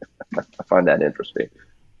 I find that interesting.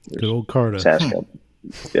 Good old Carta. SaaS company.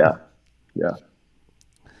 Yeah.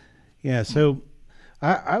 Yeah. So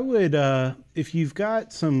I would, if you've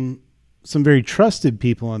got some very trusted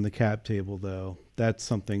people on the cap table, though, that's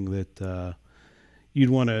something that you'd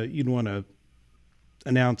want to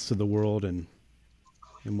announce to the world and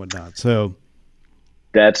whatnot. So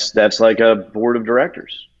that's like a board of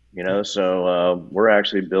directors, So we're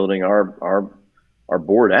actually building our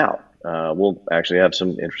board out. We'll actually have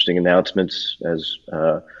some interesting announcements as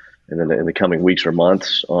in the coming weeks or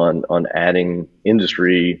months on adding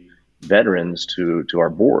industry veterans to our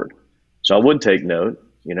board. So I would take note,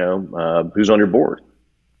 who's on your board.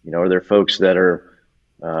 Are there folks that are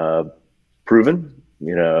proven,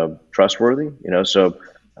 trustworthy? So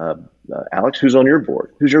Alex, who's on your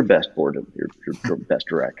board? Who's your best board? Your best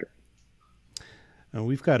director?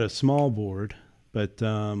 We've got a small board, but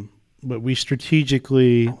we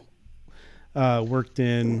strategically worked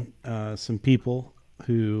in some people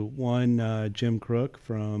who, Jim Crook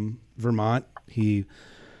from Vermont. He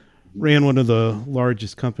ran one of the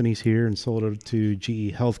largest companies here and sold it to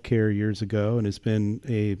GE Healthcare years ago, and has been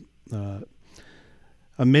a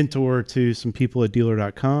mentor to some people at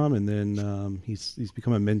dealer.com, and then he's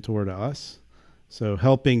become a mentor to us. So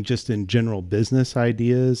helping just in general business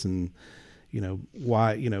ideas and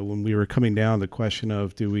why, when we were coming down the question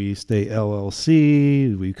of, do we stay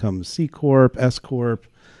LLC, do we become C Corp, S Corp,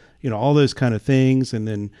 all those kind of things. And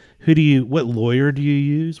then what lawyer do you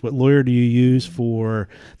use? What lawyer do you use for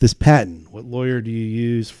this patent? What lawyer do you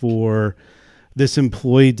use for this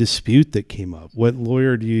employee dispute that came up? What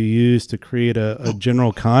lawyer do you use to create a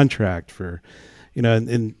general contract for,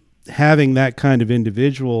 and having that kind of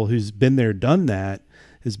individual who's been there, done that,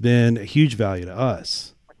 has been a huge value to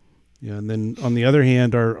us. And then on the other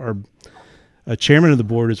hand, our chairman of the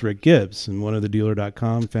board is Rick Gibbs, and one of the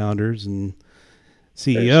dealer.com founders and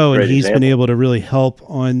CEO, and he's been able to really help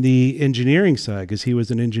on the engineering side because he was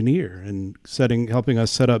an engineer and helping us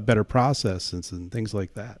set up better processes and things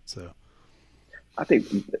like that. So I think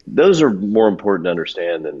those are more important to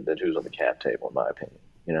understand than who's on the cap table, in my opinion.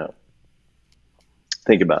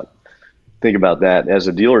 Think about that as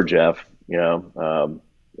a dealer, Jeff.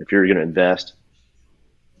 If you're going to invest,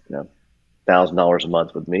 $1,000 a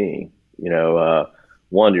month with me,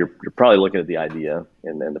 one, you're probably looking at the idea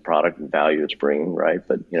and then the product and value it's bringing, right?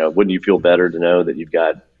 But wouldn't you feel better to know that you've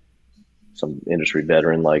got some industry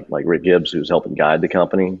veteran like Rick Gibbs who's helping guide the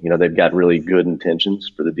company? They've got really good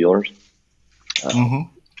intentions for the dealers.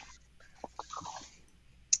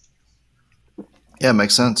 Yeah,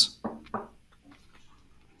 makes sense.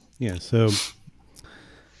 Yeah, so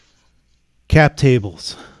cap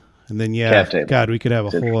tables. And then, God, we could have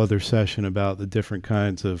a whole other session about the different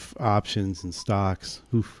kinds of options and stocks.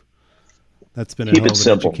 Oof. That's been a Keep hell it of an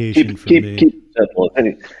simple. education for Keep me. it simple.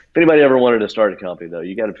 If anybody ever wanted to start a company, though,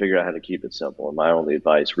 you got to figure out how to keep it simple. And my only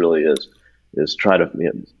advice really is try to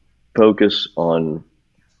focus on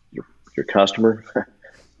your customer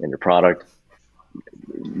and your product.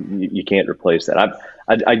 You can't replace that.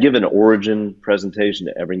 I give an origin presentation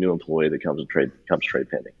to every new employee that comes trade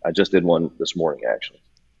pending. I just did one this morning, actually.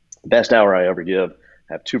 Best hour I ever give.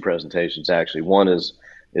 I have two presentations, actually. One is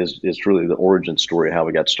truly the origin story, how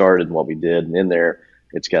we got started and what we did. And in there,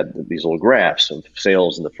 it's got these little graphs of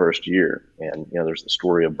sales in the first year. And, there's the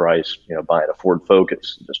story of Brice, buying a Ford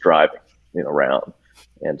Focus, just driving, around.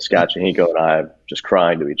 And Scott Jahinko and I just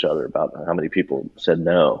crying to each other about how many people said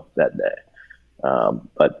no that day.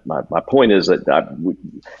 But my point is that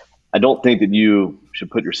I don't think that you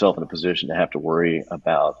should put yourself in a position to have to worry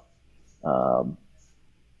about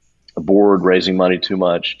a board raising money too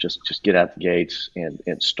much. Just get out the gates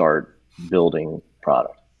and start building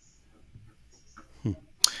product.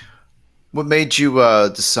 What made you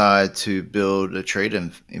decide to build a trade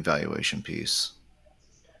evaluation piece?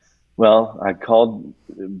 Well, I called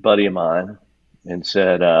a buddy of mine and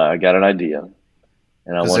said, I got an idea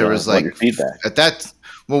and I want your feedback. At that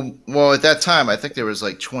time, I think there was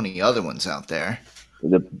like 20 other ones out there.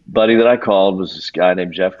 The buddy that I called was this guy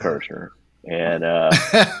named Jeff Kirchner. And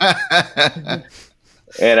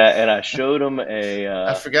and I showed him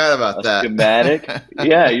I forgot about that schematic.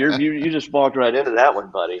 Yeah, you just walked right into that one,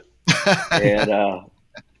 buddy. And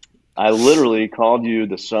I literally called you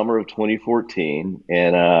the summer of 2014,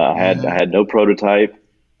 and I had no prototype,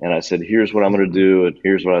 and I said, "Here's what I'm going to do, and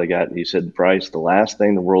here's what I got." And he said, "Brice, the last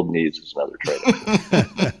thing the world needs is another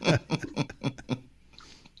trader."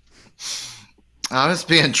 I was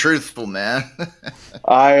being truthful, man.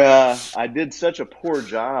 I did such a poor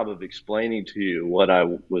job of explaining to you what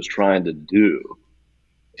I was trying to do.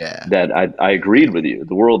 Yeah. That I agreed with you.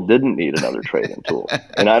 The world didn't need another trading tool.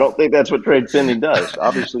 And I don't think that's what TradePending does.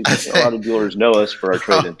 Obviously, a lot of dealers know us for our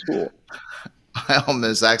trading tool. I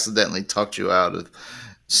almost accidentally talked you out of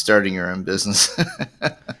starting your own business.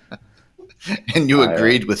 And you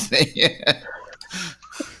agreed with me.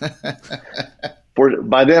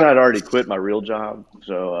 By then, I'd already quit my real job.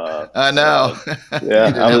 So I know.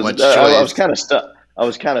 Yeah, I was kind of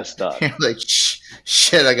stuck. You're like,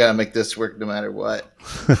 shit, I gotta make this work no matter what.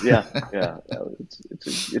 Yeah.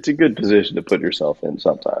 It's a good position to put yourself in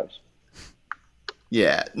sometimes.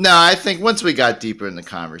 Yeah. No, I think once we got deeper in the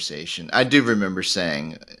conversation, I do remember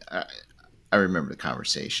saying, I remember the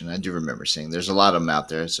conversation. I do remember saying there's a lot of them out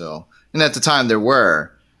there. So, and at the time there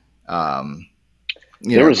were,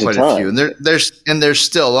 there was quite a few, and there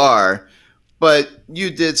still are. But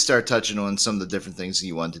you did start touching on some of the different things that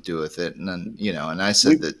you wanted to do with it. And then, and I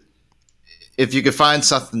said that if you could find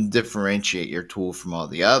something to differentiate your tool from all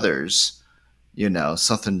the others,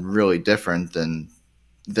 something really different than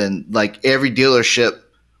like every dealership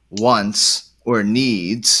wants or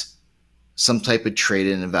needs some type of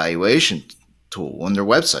trade-in evaluation tool on their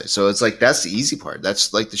website. So it's like, that's the easy part.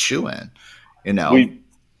 That's like the shoe in,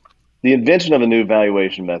 The invention of a new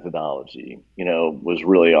valuation methodology, was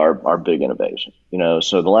really our big innovation.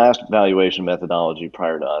 So the last valuation methodology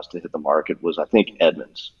prior to us to hit the market was, I think,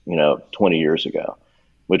 Edmunds, 20 years ago,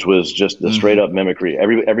 which was just the straight up mimicry.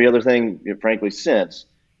 Every other thing, frankly, since,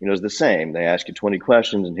 is the same. They ask you 20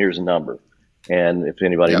 questions and here's a number. And if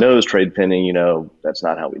anybody knows TradePending, that's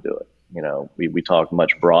not how we do it. We talk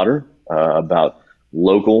much broader about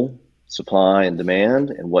local supply and demand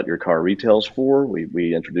and what your car retails for.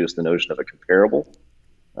 We introduced the notion of a comparable,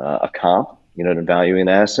 a comp, to value an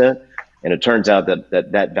asset. And it turns out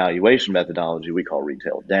that valuation methodology we call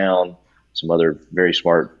retail down. Some other very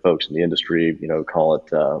smart folks in the industry, call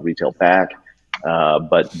it retail back.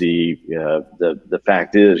 But the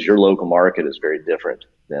fact is your local market is very different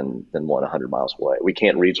than one 100 miles away. We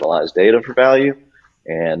can't regionalize data for value.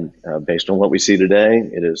 And based on what we see today,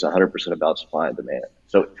 it is 100% about supply and demand.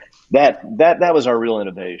 So that was our real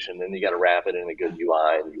innovation. And you got to wrap it in a good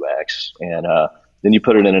UI and UX. And then you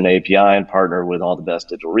put it in an API and partner with all the best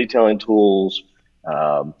digital retailing tools,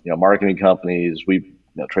 marketing companies.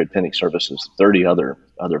 TradePending services 30 other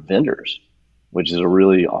vendors, which is a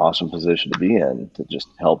really awesome position to be in to just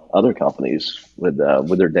help other companies with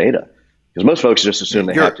their data. Because most folks just assume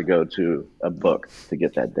they have to go to a book to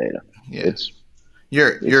get that data. Yeah.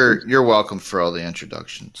 You're welcome for all the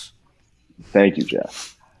introductions. Thank you,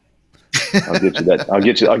 Jeff. I'll get you that. I'll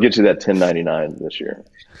get you that 1099 this year.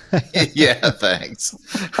 Yeah, thanks.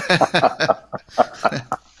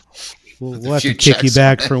 We'll have to kick you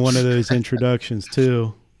back for one of those introductions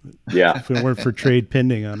too. Yeah. If it weren't for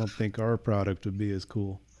TradePending, I don't think our product would be as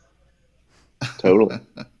cool. Totally.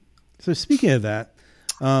 So speaking of that,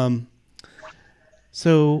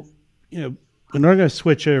 So, and we're going to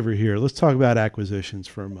switch over here. Let's talk about acquisitions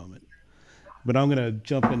for a moment. But I'm going to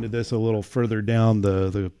jump into this a little further down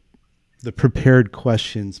the prepared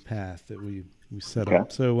questions path that we set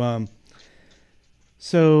up.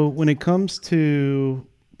 So when it comes to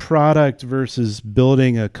product versus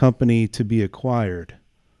building a company to be acquired,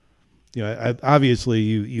 obviously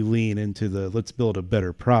you lean into the let's build a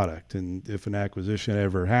better product, and if an acquisition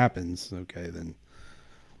ever happens, okay, then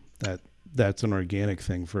that's an organic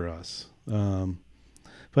thing for us.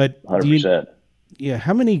 But 100%.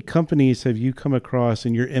 How many companies have you come across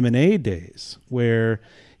in your M&A days where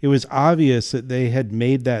it was obvious that they had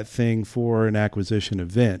made that thing for an acquisition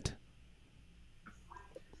event?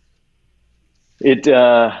 It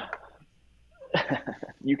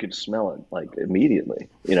you could smell it like immediately.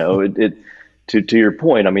 To your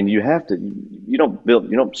point, I mean, you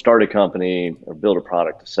don't start a company or build a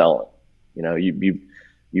product to sell it.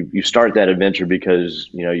 You start that adventure because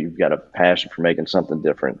you've got a passion for making something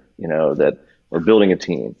different, or building a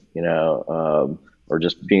team, or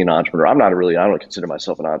just being an entrepreneur. I don't consider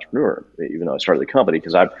myself an entrepreneur, even though I started the company,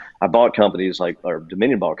 because I bought companies or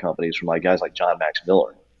Dominion bought companies from guys like John Max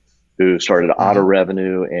Miller, who started Auto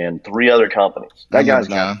Revenue and 3 other companies. That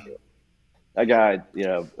guy,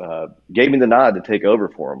 gave me the nod to take over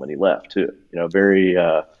for him when he left too. Very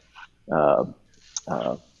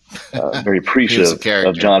appreciative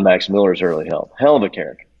of John Max Miller's early help. Hell of a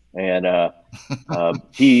character. And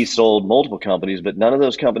he sold multiple companies, but none of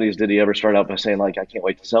those companies did he ever start out by saying I can't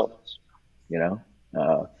wait to sell this.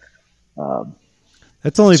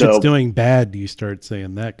 That's only if it's doing bad. Do you start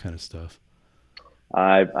saying that kind of stuff?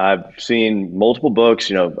 I've seen multiple books,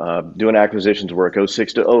 doing acquisitions work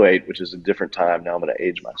 06 to 08, which is a different time. Now I'm going to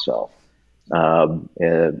age myself. In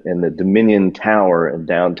the Dominion Tower in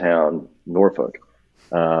downtown Norfolk,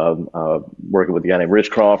 working with a guy named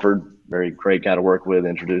Rich Crawford, very great guy to work with,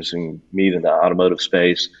 introducing me to the automotive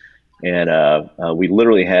space. And we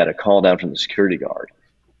literally had a call down from the security guard.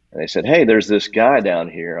 And they said, hey, there's this guy down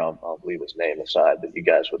here. I'll leave his name aside, but you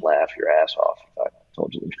guys would laugh your ass off if I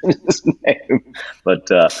told you his name. But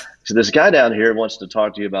so this guy down here wants to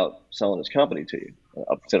talk to you about selling his company to you.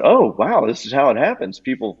 I said, oh, wow, this is how it happens.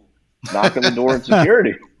 People knock on the door in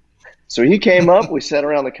security. So he came up, we sat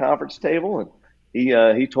around the conference table, and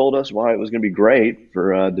he told us why it was going to be great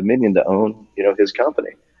for Dominion to own, his company.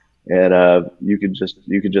 And you could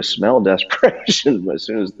just smell desperation as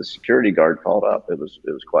soon as the security guard called up. It was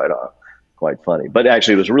quite funny, but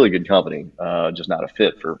actually it was a really good company, just not a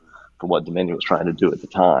fit for what Dominion was trying to do at the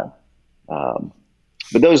time.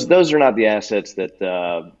 But those are not the assets that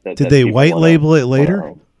did they white label it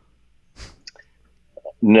later?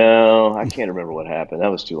 No, I can't remember what happened.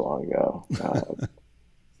 That was too long ago.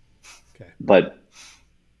 Okay. But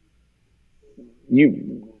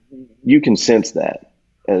you can sense that.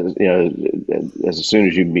 As soon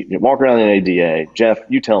as you walk around the NADA, Jeff,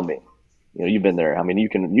 you tell me, you've been there. I mean, you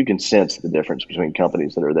can sense the difference between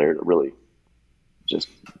companies that are there to really just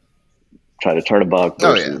try to turn a buck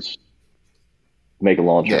versus make a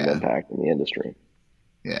long-term impact in the industry.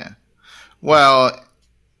 Yeah. Well,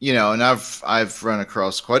 and I've run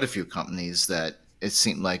across quite a few companies that it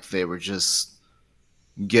seemed like they were just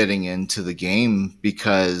getting into the game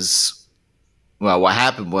because, well, what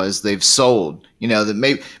happened was they've sold,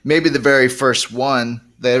 that maybe the very first one,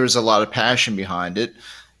 there was a lot of passion behind it,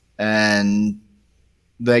 and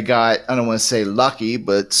they got, I don't want to say lucky,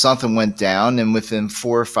 but something went down, and within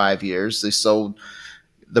 4 or 5 years, they sold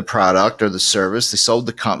the product or the service. They sold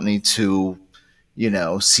the company to,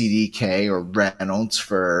 CDK or Reynolds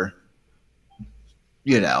for,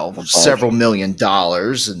 several $1 million,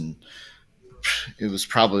 and it was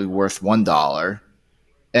probably worth $1.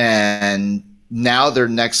 And now their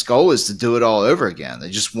next goal is to do it all over again.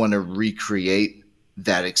 They just want to recreate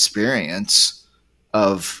that experience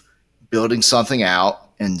of building something out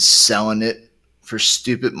and selling it for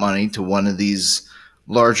stupid money to one of these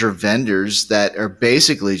larger vendors that are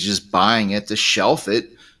basically just buying it to shelf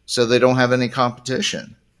it so they don't have any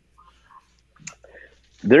competition.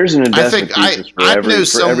 There's an investment thesis for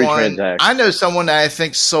every transaction. I know someone that I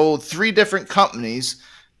think sold 3 different companies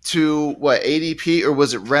to ADP, or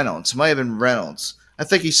was it Reynolds? It might have been Reynolds. I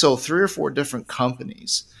think he sold 3 or 4 different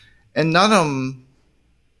companies, and none of them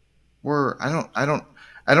were. I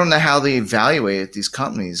don't know how they evaluated these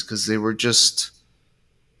companies, because they were just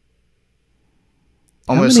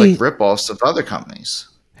almost like ripoffs of other companies.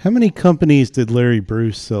 How many companies did Larry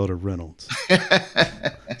Bruce sell to Reynolds?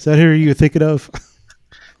 Is that who you're thinking of?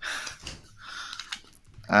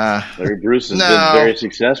 Larry Bruce has been very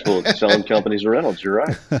successful at selling companies to Reynolds. You're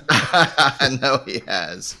right. I know he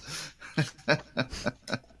has.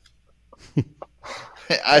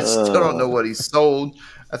 I still don't know what he sold.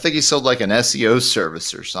 I think he sold like an SEO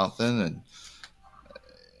service or something, and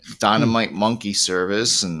Dynamite Monkey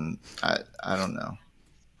service, and I don't know.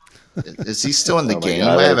 Is he still in the game?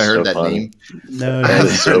 God, I haven't heard so that funny. name. No, I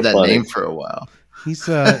haven't heard that name for a while. He's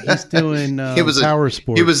doing power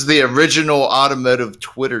sports. He was the original automotive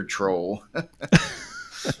Twitter troll.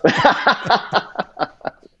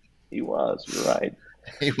 He was. You're right.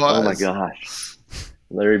 He was. Oh my gosh,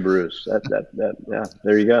 Larry Bruce. Yeah.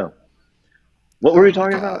 There you go. What were we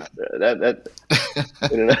talking about?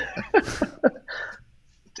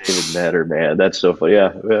 David Matter, man, that's so funny.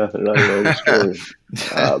 Yeah. I know the story.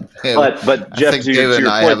 But Jeff, I think to David and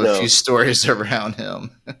your I point, have a few stories around him.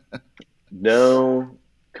 No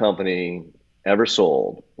company ever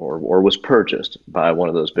sold or was purchased by one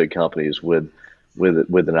of those big companies with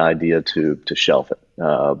an idea to shelf it.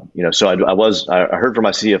 So I heard from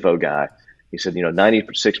my CFO guy. He said,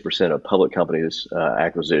 96% of public companies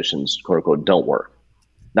acquisitions, quote unquote, don't work.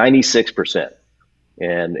 96%.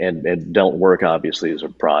 And don't work obviously is a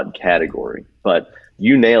broad category, but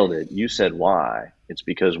you nailed it. You said why. It's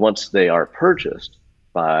because once they are purchased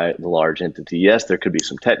by the large entity, yes, there could be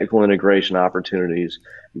some technical integration opportunities.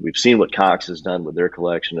 We've seen what Cox has done with their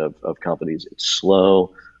collection of companies. It's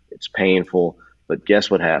slow, it's painful, but guess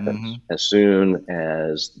what happens? As soon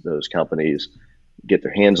as those companies get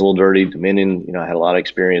their hands a little dirty, Dominion, I had a lot of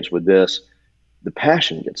experience with this, the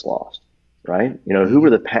passion gets lost. Right?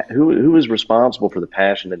 Who was responsible for the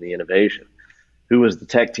passion and the innovation? Who was the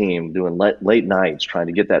tech team doing late nights trying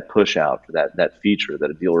to get that push out for that feature that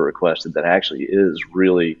a dealer requested that actually is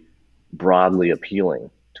really broadly appealing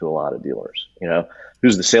to a lot of dealers?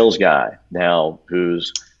 Who's the sales guy now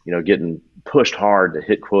who's, getting pushed hard to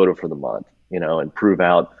hit quota for the month, and prove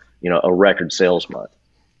out, a record sales month?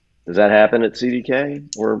 Does that happen at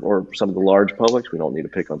CDK or some of the large publics? We don't need to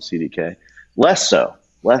pick on CDK. Less so.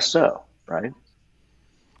 Right?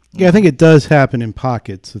 Yeah, I think it does happen in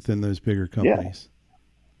pockets within those bigger companies.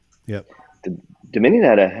 Yeah. Yep. Dominion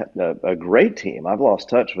had a great team. I've lost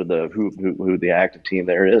touch with who the active team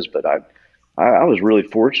there is, but I was really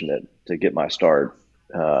fortunate to get my start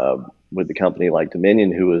with the company like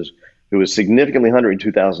Dominion, who was significantly hungry in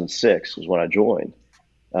 2006 was when I joined.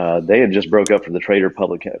 They had just broke up from the Trader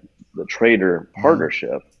partnership.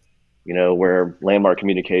 Where Landmark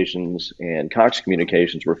Communications and Cox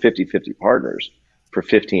Communications were 50-50 partners for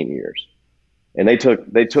 15 years. And they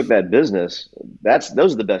took that business.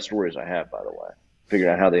 Those are the best stories I have, by the way,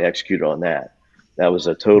 figuring out how they executed on that. That was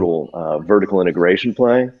a total vertical integration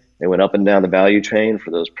play. They went up and down the value chain for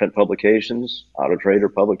those print publications, Auto Trader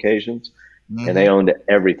publications, and they owned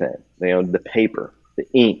everything. They owned the paper, the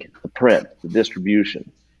ink, the print, the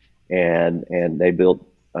distribution, and they built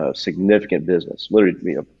a significant business.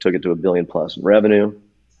 Literally, took it to $1 billion plus in revenue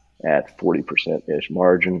at 40% ish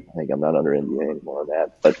margin. I think I'm not under NDA anymore on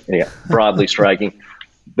that, but yeah, broadly striking,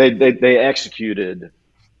 they executed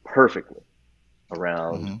perfectly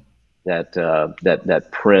around that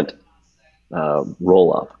print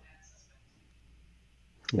roll up.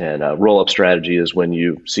 And roll up strategy is when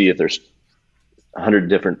you see if there's 100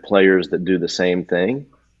 different players that do the same thing,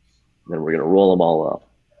 then we're going to roll them all up.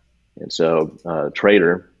 And so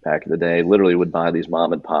Trader back in the day literally would buy these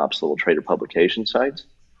mom and pops little Trader publication sites,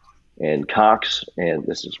 and Cox, and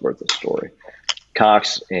this is worth a story,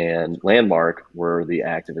 Cox and Landmark were the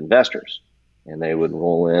active investors, and they would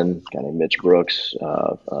roll in, a guy named Mitch Brooks,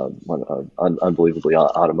 unbelievably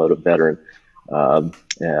automotive veteran,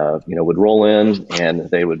 would roll in and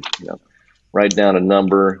they would write down a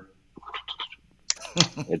number.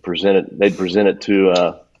 They'd present it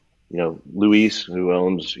to Luis, who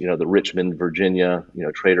owns, the Richmond, Virginia,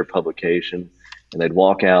 Trader publication. And they'd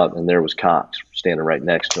walk out and there was Cox standing right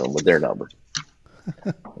next to him with their number.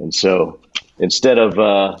 And so instead of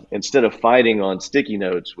fighting on sticky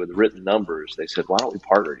notes with written numbers, they said, why don't we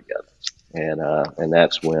partner together? And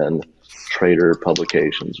that's when Trader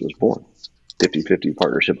Publications was born. 50-50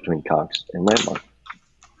 partnership between Cox and Landmark.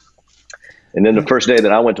 And then the first day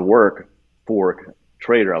that I went to work for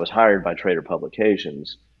Trader, I was hired by Trader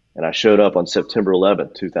Publications, and I showed up on September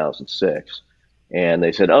 11th, 2006. And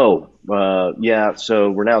they said, so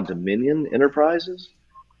we're now Dominion Enterprises.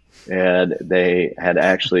 And they had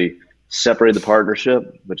actually separated the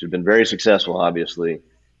partnership, which had been very successful, obviously.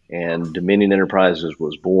 And Dominion Enterprises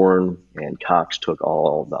was born, and Cox took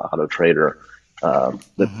all the Auto Trader,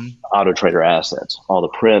 Auto Trader assets, all the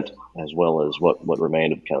print, as well as what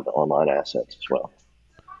remained of kind of the online assets as well.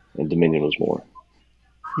 And Dominion was born.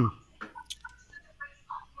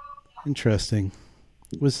 Interesting.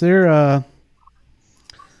 Was there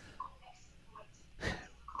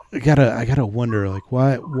I gotta wonder, like,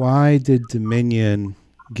 why did Dominion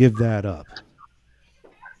give that up?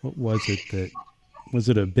 What was it that was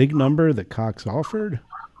it a big number that Cox offered?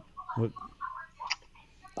 What?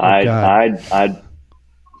 Oh God!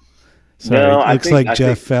 Sorry, no, it looks I like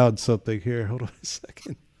Jeff think found something here. Hold on a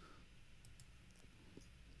second.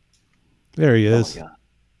 There he is. Oh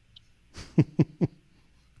my God.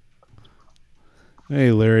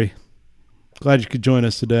 Hey, Larry. Glad you could join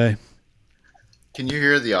us today. Can you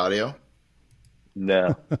hear the audio?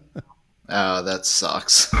 No. Oh, that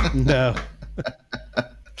sucks. No.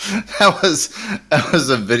 That was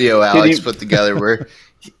a video Alex put together where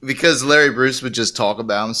because Larry Bruce would just talk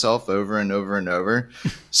about himself over and over and over.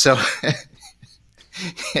 So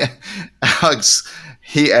yeah, Alex,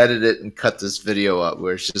 he edited it and cut this video up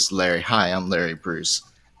where it's just Larry. Hi, I'm Larry Bruce,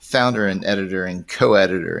 founder and editor and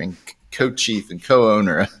co-editor and co-chief and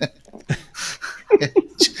co-owner.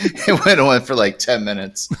 It went on for like 10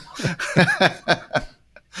 minutes.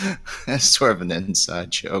 That's sort of an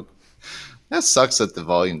inside joke. That sucks that the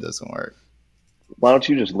volume doesn't work. Why don't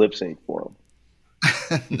you just lip sync for them?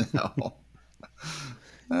 No.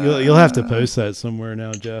 You'll have to post that somewhere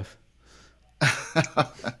now, Jeff.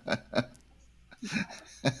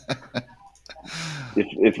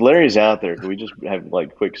 If Larry's out there, can we just have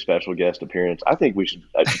like quick special guest appearance? I think we should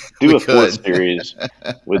do a fourth series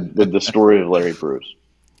with the story of Larry Bruce.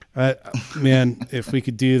 Man, if we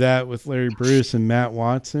could do that with Larry Bruce and Matt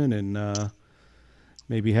Watson and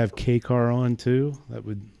maybe have K-Car on too, that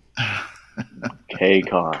would.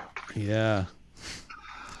 K-Car. Yeah.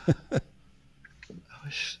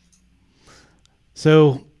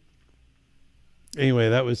 So anyway,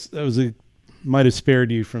 that was might have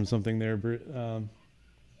spared you from something there.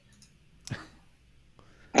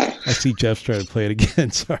 I see Jeff's trying to play it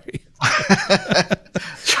again. Sorry.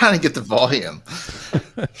 Trying to get the volume.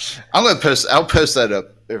 I'll post that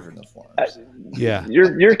up over in the forums. Yeah.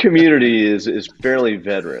 Your community is fairly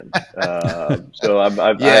veteran. So I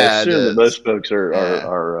assume that most folks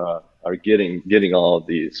are getting all of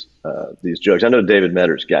these jokes. I know David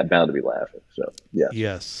Medder's bound to be laughing. So yeah.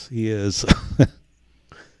 Yes, he is.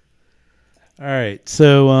 All right.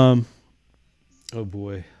 So oh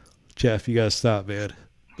boy. Jeff, you gotta stop, man.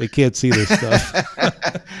 They can't see this stuff.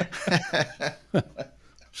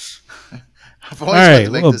 I've always tried to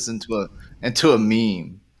make this into a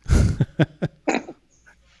meme.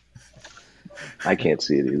 I can't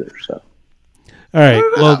see it either. So, all right.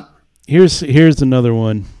 Well, here's another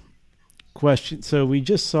one. Question. So we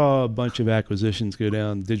just saw a bunch of acquisitions go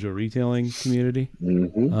down the digital retailing community,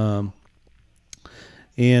 and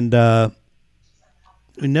we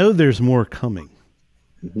know there's more coming.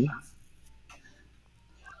 Mm-hmm.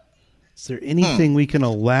 Is there anything we can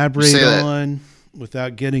elaborate on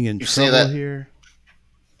without getting in trouble here?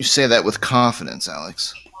 You say that with confidence,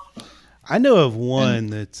 Alex. I know of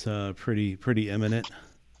one that's pretty imminent.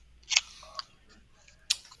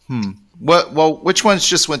 What? Well, which ones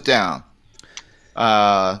just went down?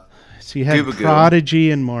 So you had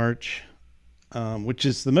Prodigy in March, which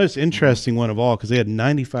is the most interesting one of all because they had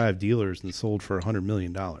 95 dealers and sold for $100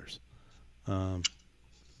 million. It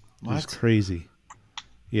was crazy.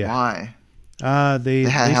 Yeah. Why? They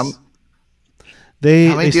sold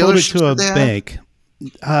it to a bank.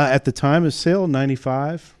 At the time of sale,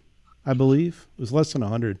 95, I believe. It was less than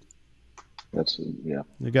 100. That's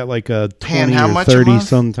They got like a 20 or 30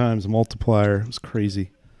 sometimes multiplier. It was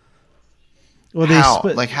crazy. Well,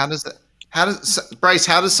 Brice? How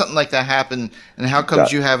does something like that happen? And how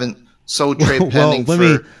comes you haven't sold TradePending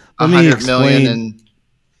for $100 million?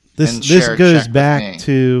 This goes back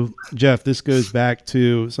to Jeff. This goes back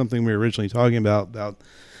to something we were originally talking about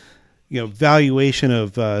valuation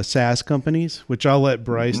of SaaS companies, which I'll let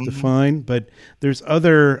Brice define. But there's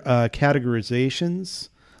other categorizations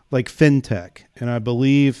like fintech, and I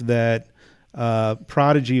believe that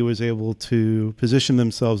Prodigy was able to position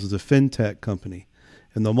themselves as a fintech company,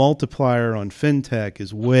 and the multiplier on fintech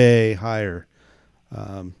is way higher.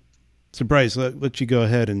 So Brice, let you go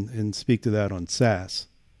ahead and speak to that on SaaS.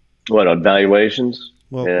 What, on valuations?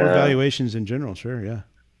 Well, or valuations in general, sure, yeah.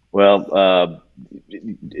 Well,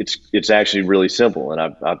 it's actually really simple, and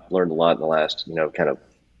I've learned a lot in the last kind of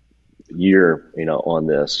year on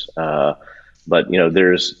this. But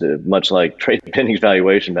there's much like TradePending's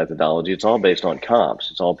valuation methodology. It's all based on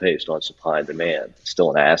comps. It's all based on supply and demand. It's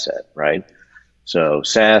still an asset, right? So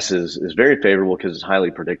SaaS is very favorable because it's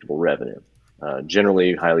highly predictable revenue,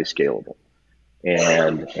 generally highly scalable.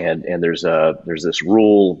 And there's this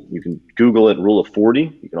rule. You can Google it, rule of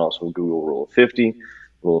 40. You can also Google rule of 50.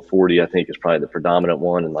 Rule of 40, I think, is probably the predominant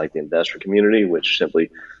one in like the investor community, which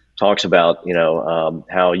simply talks about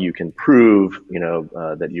how you can prove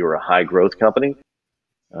that you're a high growth company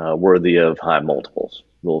worthy of high multiples.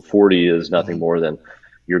 Rule of 40 is nothing more than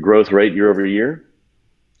your growth rate year over year.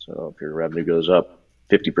 So if your revenue goes up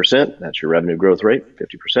 50%, that's your revenue growth rate,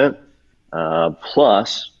 50%,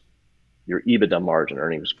 plus your EBITDA margin,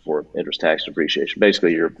 earnings before interest, tax, depreciation.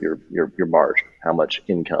 Basically, your margin, how much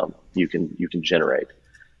income you can generate.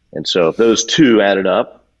 And so if those two added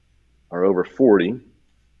up are over 40,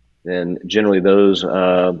 then generally those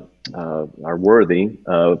are worthy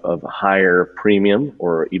of a higher premium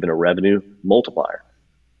or even a revenue multiplier.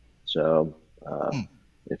 So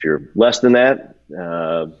if you're less than that,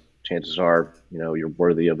 chances are you're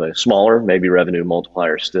worthy of a smaller, maybe revenue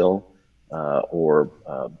multiplier still, or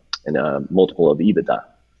a multiple of EBITDA.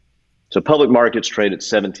 So public markets trade at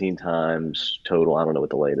 17 times total. I don't know what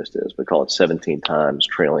the latest is, but call it 17 times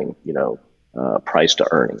trailing, price to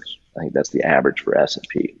earnings. I think that's the average for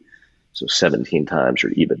S&P. So 17 times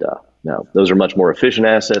your EBITDA. Now, those are much more efficient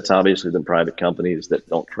assets, obviously, than private companies that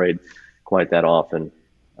don't trade quite that often.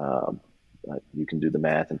 You can do the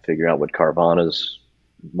math and figure out what Carvana's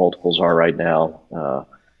multiples are right now.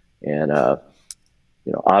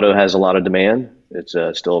 Auto has a lot of demand. It's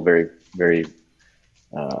still a very, very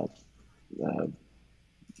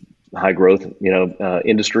high growth,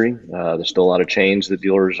 industry. There's still a lot of change that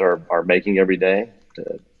dealers are making every day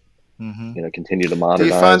to, continue to modernize.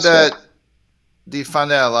 Do you find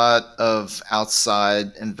that a lot of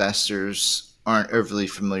outside investors aren't overly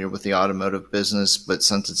familiar with the automotive business, but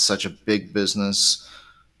since it's such a big business,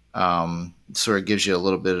 sort of gives you a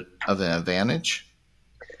little bit of an advantage?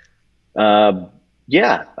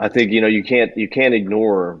 Yeah, I think you can't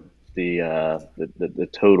ignore the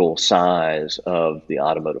total size of the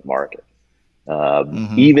automotive market.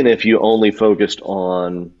 Even if you only focused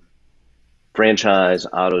on franchise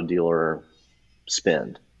auto dealer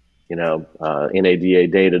spend, NADA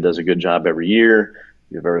data does a good job every year.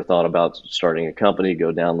 If you've ever thought about starting a company,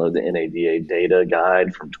 go download the NADA data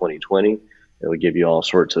guide from 2020. It will give you all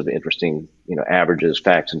sorts of interesting, averages,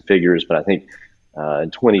 facts, and figures. But I think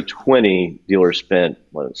in 2020, dealers spent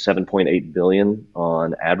 $7.8 billion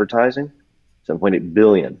on advertising, $7.8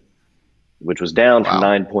 billion, which was down from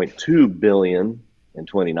 $9.2 billion in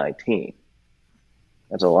 2019.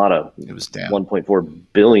 That's a lot of it was down $1.4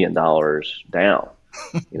 billion down.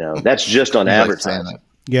 That's just on advertising.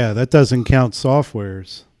 Yeah, that doesn't count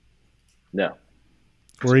softwares. No.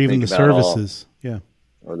 Or even the services. Yeah.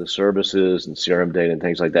 Or the services and CRM data and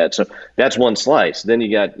things like that. So that's one slice. Then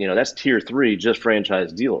you got, that's tier 3, just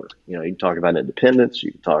franchise dealer. You can talk about independents.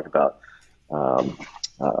 You can talk about,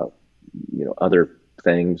 other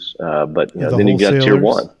things. But then you got tier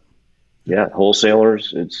 1. Yeah,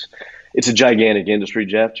 wholesalers. It's a gigantic industry,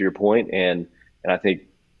 Jeff, to your point, and I think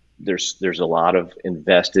there's a lot of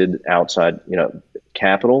invested outside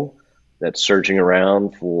capital that's searching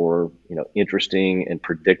around for interesting and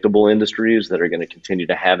predictable industries that are going to continue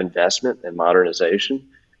to have investment and modernization.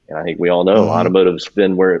 And I think we all know automotive's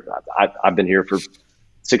been where I've been here for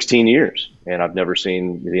 16 years, and I've never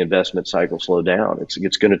seen the investment cycle slow down.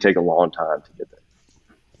 It's going to take a long time to get there.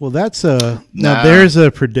 Well, that's now there's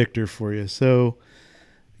a predictor for you. So,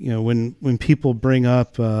 when people bring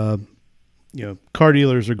up, car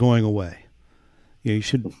dealers are going away. You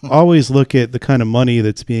should always look at the kind of money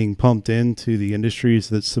that's being pumped into the industries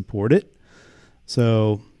that support it.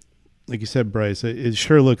 So, like you said, Brice, it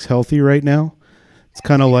sure looks healthy right now. It's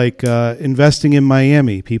kind of like investing in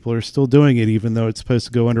Miami. People are still doing it, even though it's supposed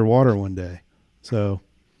to go underwater one day. So,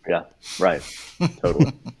 yeah, right,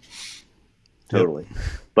 totally, totally.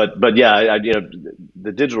 But yeah,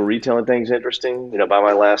 the digital retailing thing is interesting. By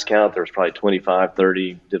my last count, there's probably 25,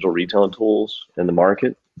 30 digital retailing tools in the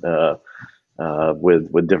market.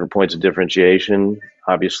 With different points of differentiation.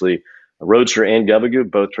 Obviously, Roadster and Gubagoo,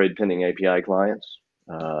 both TradePending API clients.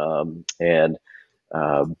 And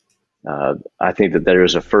I think that there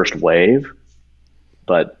is a first wave,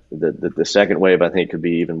 but the second wave I think could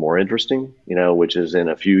be even more interesting, which is in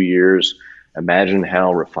a few years, imagine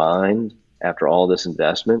how refined after all this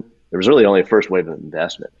investment. There was really only a first wave of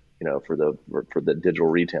investment, for the digital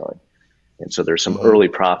retailing. And so there's some early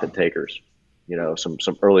profit takers.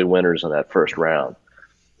 Some early winners on that first round.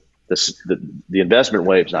 The investment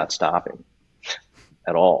wave's not stopping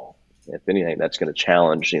at all. If anything, that's going to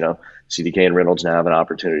challenge. CDK and Reynolds now have an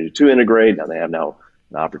opportunity to integrate. Now they have an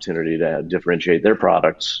opportunity to differentiate their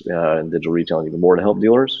products in digital retailing even more to help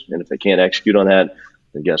dealers. And if they can't execute on that,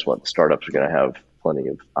 then guess what? The startups are going to have plenty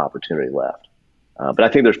of opportunity left. But I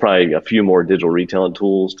think there's probably a few more digital retailing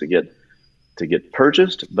tools to get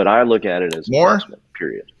purchased. But I look at it as investment.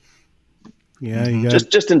 Period. Yeah, you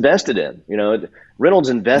just invested in. Reynolds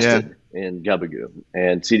invested in Gubagoo,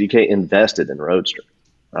 and CDK invested in Roadster,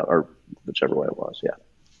 or whichever way it was. Yeah.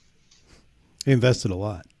 They invested a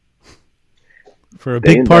lot for a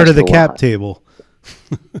big part of the cap table.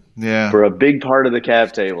 Yeah. For a big part of the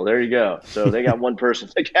cap table. There you go. So they got one person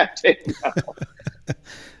at the cap table now.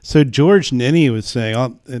 So George Nenny was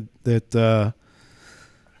saying that,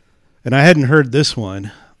 and I hadn't heard this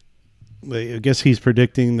one, but I guess he's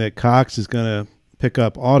predicting that Cox is going to pick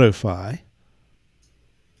up AutoFi.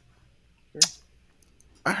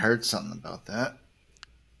 I heard something about that.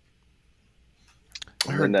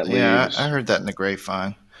 I heard that in the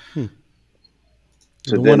grapevine.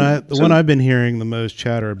 So the one I've been hearing the most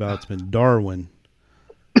chatter about's been Darwin.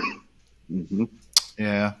 Mm-hmm.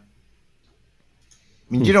 Yeah. I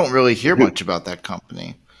mean, you don't really hear much about that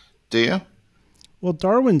company, do you? Well,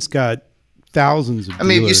 Darwin's got thousands of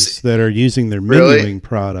dealers that are using their menuing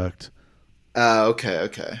product.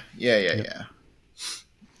 Okay. Yeah.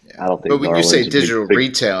 I don't think. But when you say digital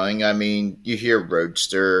retailing, I mean, you hear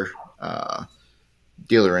Roadster,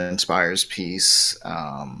 Dealer Inspires piece,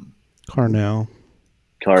 Carnell.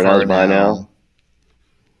 Carnell's by now.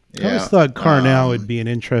 Yeah. I always thought Carnell would be an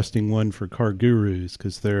interesting one for Car Gurus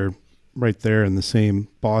because they're right there in the same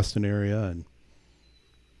Boston area. And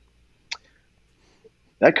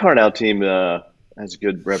that Carnell team has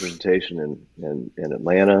good representation in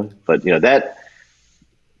Atlanta. But, you know, that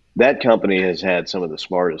company has had some of the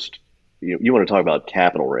smartest. You want to talk about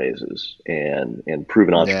capital raises and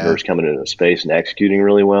proven entrepreneurs coming into the space and executing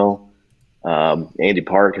really well. Andy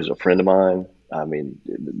Park is a friend of mine. I mean,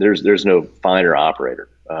 there's no finer operator,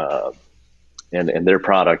 and their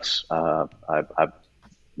products. I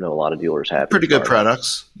know a lot of dealers have pretty good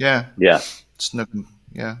products. Yeah. Yeah.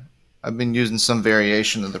 I've been using some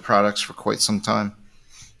variation of the products for quite some time.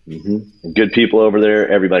 Mm-hmm. And good people over there.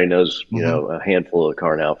 Everybody knows, you know, a handful of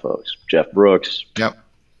Carnell folks. Jeff Brooks. Yep.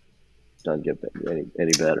 Doesn't get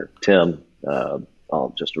any better. Tim.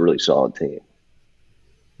 Just a really solid team.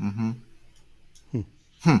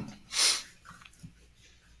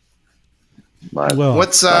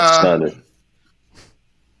 What's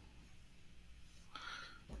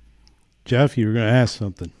Jeff, you were going to ask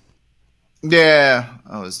something. Yeah,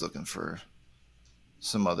 I was looking for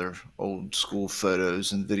some other old school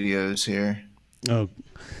photos and videos here. Oh,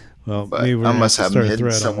 well, but maybe I must have them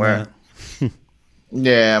hidden somewhere.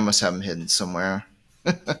 Yeah, I must have them hidden somewhere.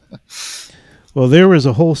 Well, there was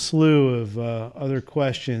a whole slew of other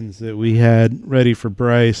questions that we had ready for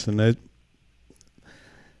Brice, and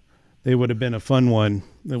they would have been a fun one.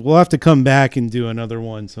 We'll have to come back and do another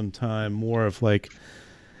one sometime, more of like,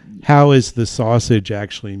 how is the sausage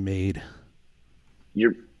actually made?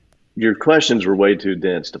 Your questions were way too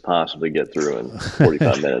dense to possibly get through in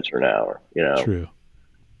 45 minutes or an hour, you know. True.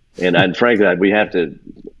 And frankly, we have to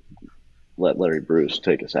let Larry Bruce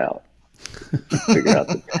take us out. Figure out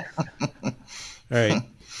All right.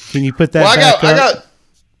 Can you put that back up?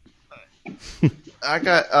 I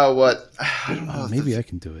got what? I don't know. Maybe I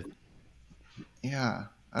can do it. Yeah.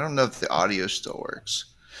 I don't know if the audio still works.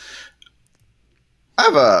 I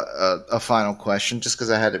have a final question just because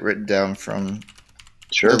I had it written down from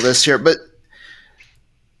the list here. But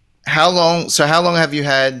how long have you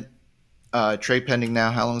had TradePending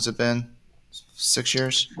now? How long has it been? 6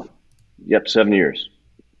 years? Yep, 7 years.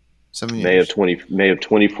 7 years. May of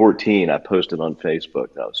 2014, I posted on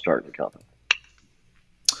Facebook that I was starting a company.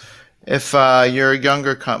 If you're a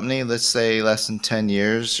younger company, let's say less than 10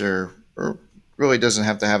 years, or really doesn't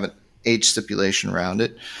have to have an age stipulation around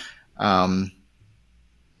it, and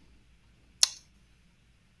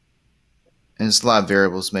there's a lot of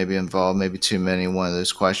variables maybe involved, maybe too many, one of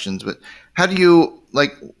those questions. But how do you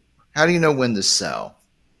know when to sell?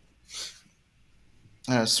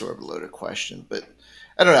 That's sort of a loaded question, but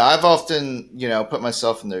I don't know. I've often, put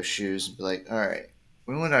myself in those shoes and be like, all right,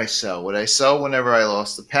 when would I sell? Would I sell whenever I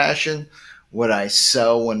lost the passion? Would I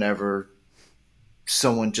sell whenever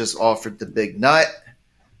someone just offered the big nut?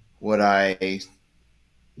 Would I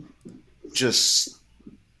just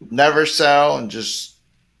never sell and just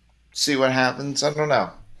see what happens? I don't know.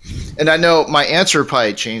 And I know my answer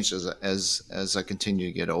probably changes as I continue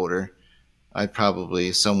to get older.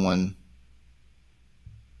 If someone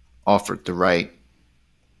offered the right,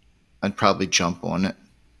 I'd probably jump on it.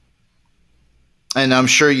 And I'm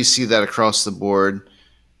sure you see that across the board.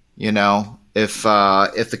 If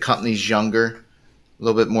the company's younger, a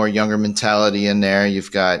little bit more younger mentality in there,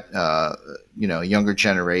 you've got younger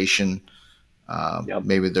generation.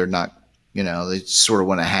 Maybe they're not, they sort of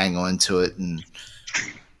want to hang on to it and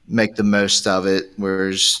make the most of it.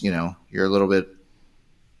 Whereas, you're a little bit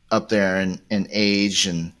up there in age,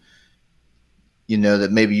 and that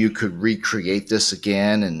maybe you could recreate this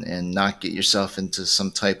again and not get yourself into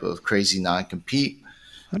some type of crazy non-compete.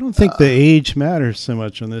 I don't think the age matters so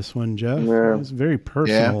much on this one, Jeff. Yeah. It's very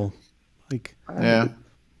personal. Like, yeah.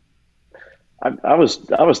 I was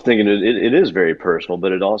thinking it is very personal,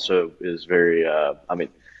 but it also is very. I mean,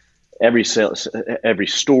 every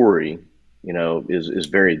story, you know, is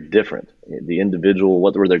very different. The individual,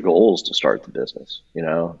 what were their goals to start the business, you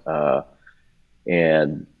know,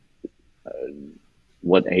 and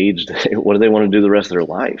what age, what do they want to do the rest of their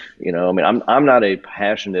life? You know, I mean, I'm not a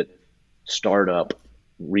passionate startup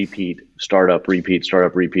repeat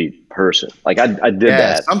person. Like I did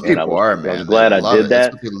that. Some people are, man. I was glad I did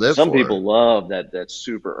that. Some people love that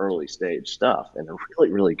super early stage stuff, and they're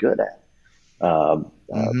really, really good at it.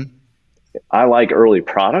 I like early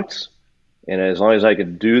products, and as long as I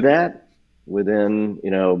can do that within, you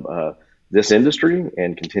know, this industry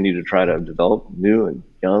and continue to try to develop new and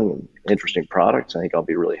young and interesting products, I think I'll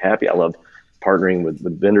be really happy. I love partnering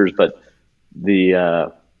with vendors, but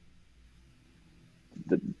the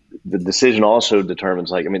decision also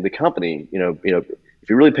determines, like, I mean, the company, you know, if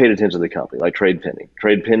you really paid attention to the company, like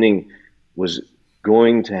TradePending was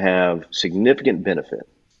going to have significant benefit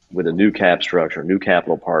with a new cap structure, new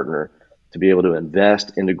capital partner, to be able to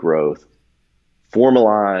invest into growth,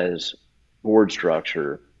 formalize board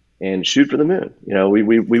structure, and shoot for the moon. You know,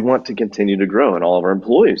 we want to continue to grow, and all of our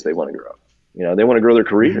employees, they want to grow. You know, they want to grow their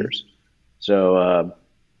careers. So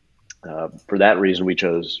for that reason, we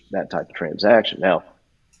chose that type of transaction. Now,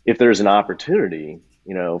 if there's an opportunity,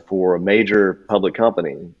 you know, for a major public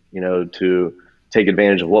company, you know, to take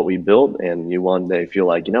advantage of what we built, and you one day feel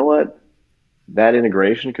like, you know what, that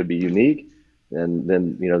integration could be unique,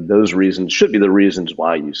 then you know, those reasons should be the reasons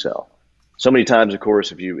why you sell. So many times, of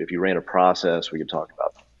course, if you ran a process, we could talk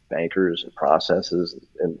about bankers and processes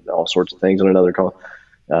and all sorts of things on another call.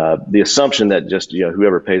 The assumption that just, you know,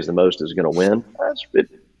 whoever pays the most is going to win. That's it,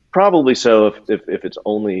 probably so if it's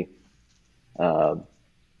only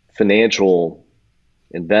financial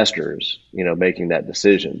investors, you know, making that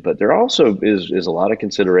decision. But there also is a lot of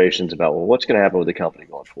considerations about, well, what's going to happen with the company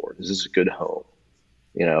going forward? Is this a good home,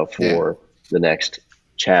 you know, for the next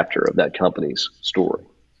chapter of that company's story?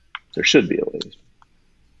 There should be, at least.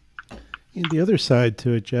 And the other side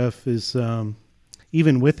to it, Jeff, is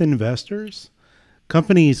even with investors,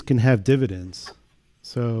 companies can have dividends.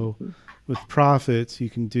 So with profits, you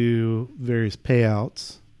can do various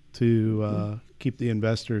payouts to keep the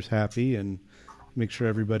investors happy and make sure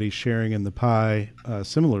everybody's sharing in the pie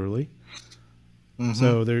similarly.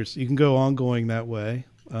 So you can go ongoing that way.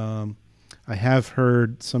 I have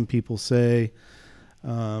heard some people say,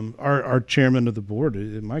 our chairman of the board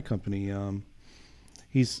in my company,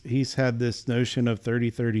 he's had this notion of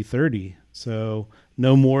 30-30-30. So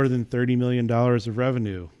no more than $30 million of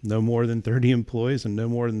revenue, no more than 30 employees, and no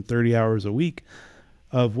more than 30 hours a week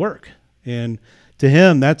of work. And to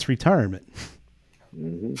him, that's retirement.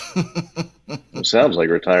 It sounds like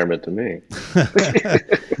retirement to me.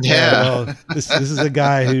 Well, this is a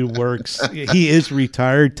guy who works. He is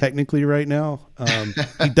retired technically right now.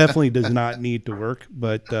 He definitely does not need to work,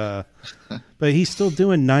 but he's still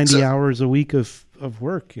doing 90 hours a week of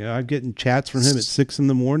work. You know, I'm getting chats from him at 6 a.m.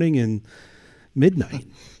 and midnight.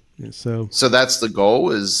 So that's the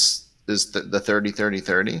goal, is the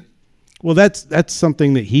 30-30-30. Well, that's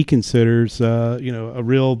something that he considers, you know, a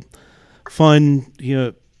real fun, you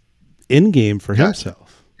know, end game for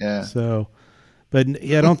himself. Yeah. So, but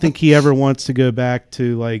yeah, I don't think he ever wants to go back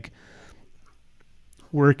to like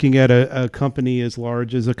working at a company as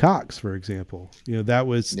large as a Cox, for example. You know, that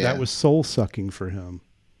was soul sucking for him.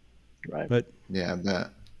 Right. But yeah, I bet.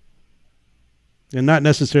 And not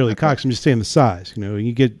necessarily Cox. I'm just saying the size. You know,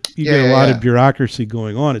 you get a lot of bureaucracy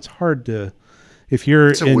going on. It's hard to, if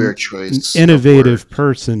you're a weird choice, an innovative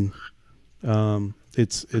person,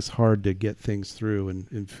 it's hard to get things through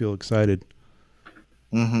and feel excited.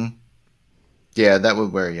 Yeah, that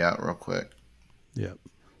would wear you out real quick. Yeah.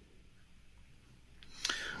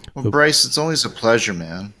 Well, Brice, it's always a pleasure,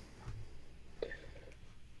 man.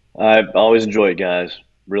 I always enjoy it, guys.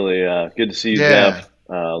 Really good to see you, Jeff.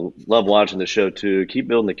 Love watching the show too. Keep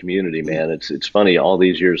building the community, man. It's funny, all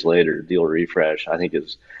these years later, Dealer Refresh, I think,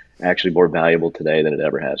 is actually more valuable today than it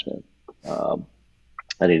ever has been.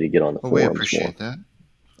 I need to get on the forums. We appreciate that.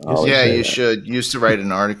 You should. You used to write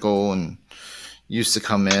an article and used to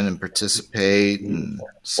come in and participate and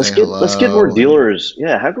say hello. Let's get more dealers.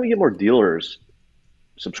 Yeah, how can we get more dealers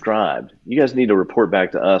subscribed? You guys need to report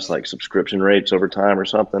back to us like subscription rates over time or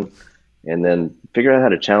something, and then figure out how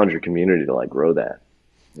to challenge your community to like grow that.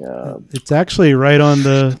 It's actually right on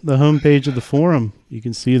the homepage of the forum. You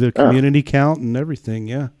can see the community count and everything.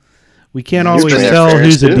 Yeah. We can't always tell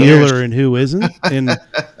who's a dealer and who isn't. And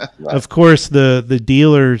of course the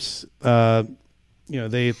dealers,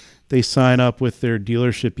 they sign up with their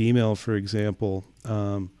dealership email, for example,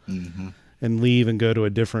 and leave and go to a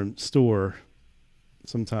different store.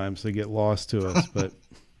 Sometimes they get lost to us, but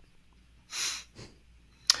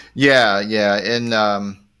yeah, and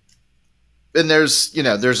there's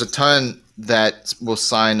there's a ton that will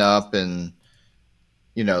sign up and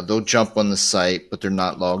they'll jump on the site, but they're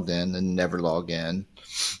not logged in and never log in,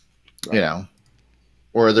 right.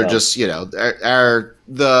 Or they're just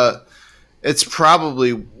it's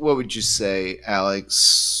probably, what would you say,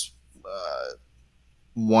 Alex?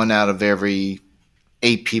 1 out of every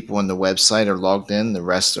 8 people on the website are logged in. The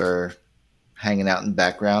rest are hanging out in the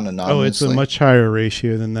background anonymously. Oh, it's a much higher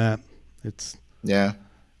ratio than that. It's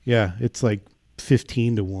it's like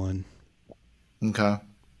 15 to 1. Okay.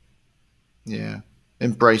 Yeah.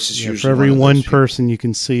 And Brice is usually for every one person you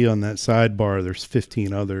can see on that sidebar, there's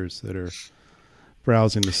 15 others that are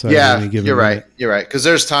browsing the site. Yeah, at any given you're minute. right. You're right. Because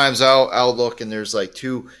there's times I'll look and there's like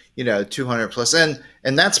 200 plus, and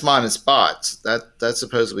that's minus bots. That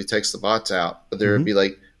supposedly takes the bots out, but there would be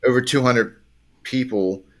like over 200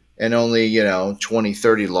 people and only 20,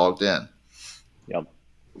 30 logged in. Yep.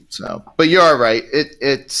 So, but you are right.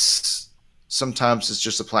 It's sometimes it's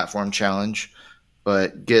just a platform challenge,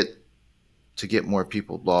 but get more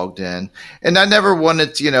people logged in. And I never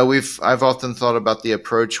wanted to, I've often thought about the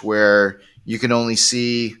approach where you can only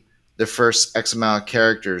see the first X amount of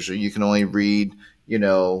characters, or you can only read,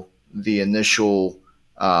 the initial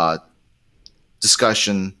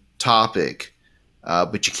discussion topic,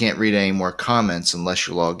 but you can't read any more comments unless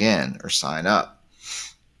you log in or sign up.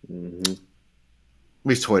 Mm-hmm.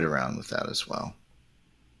 We've toyed around with that as well.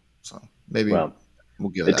 So maybe we'll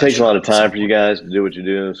give it. It takes a lot of time for you guys to do what you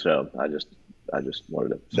do, so I just wanted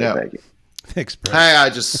to say thank you. Thanks, Brice. Hey,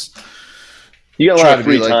 you got a lot of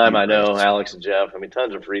free time, I know, Alex and Jeff. I mean,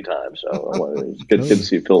 tons of free time, so it's good to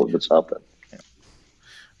see you fill it with something. Yeah.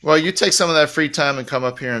 Well, you take some of that free time and come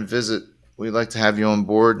up here and visit. We'd like to have you on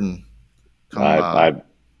board and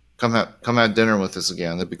come have dinner with us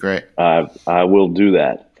again. That'd be great. I will do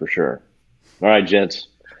that for sure. All right, gents.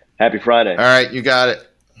 Happy Friday. All right, you got it.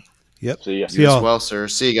 Yep. See ya. You as well, sir.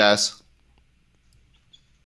 See you guys.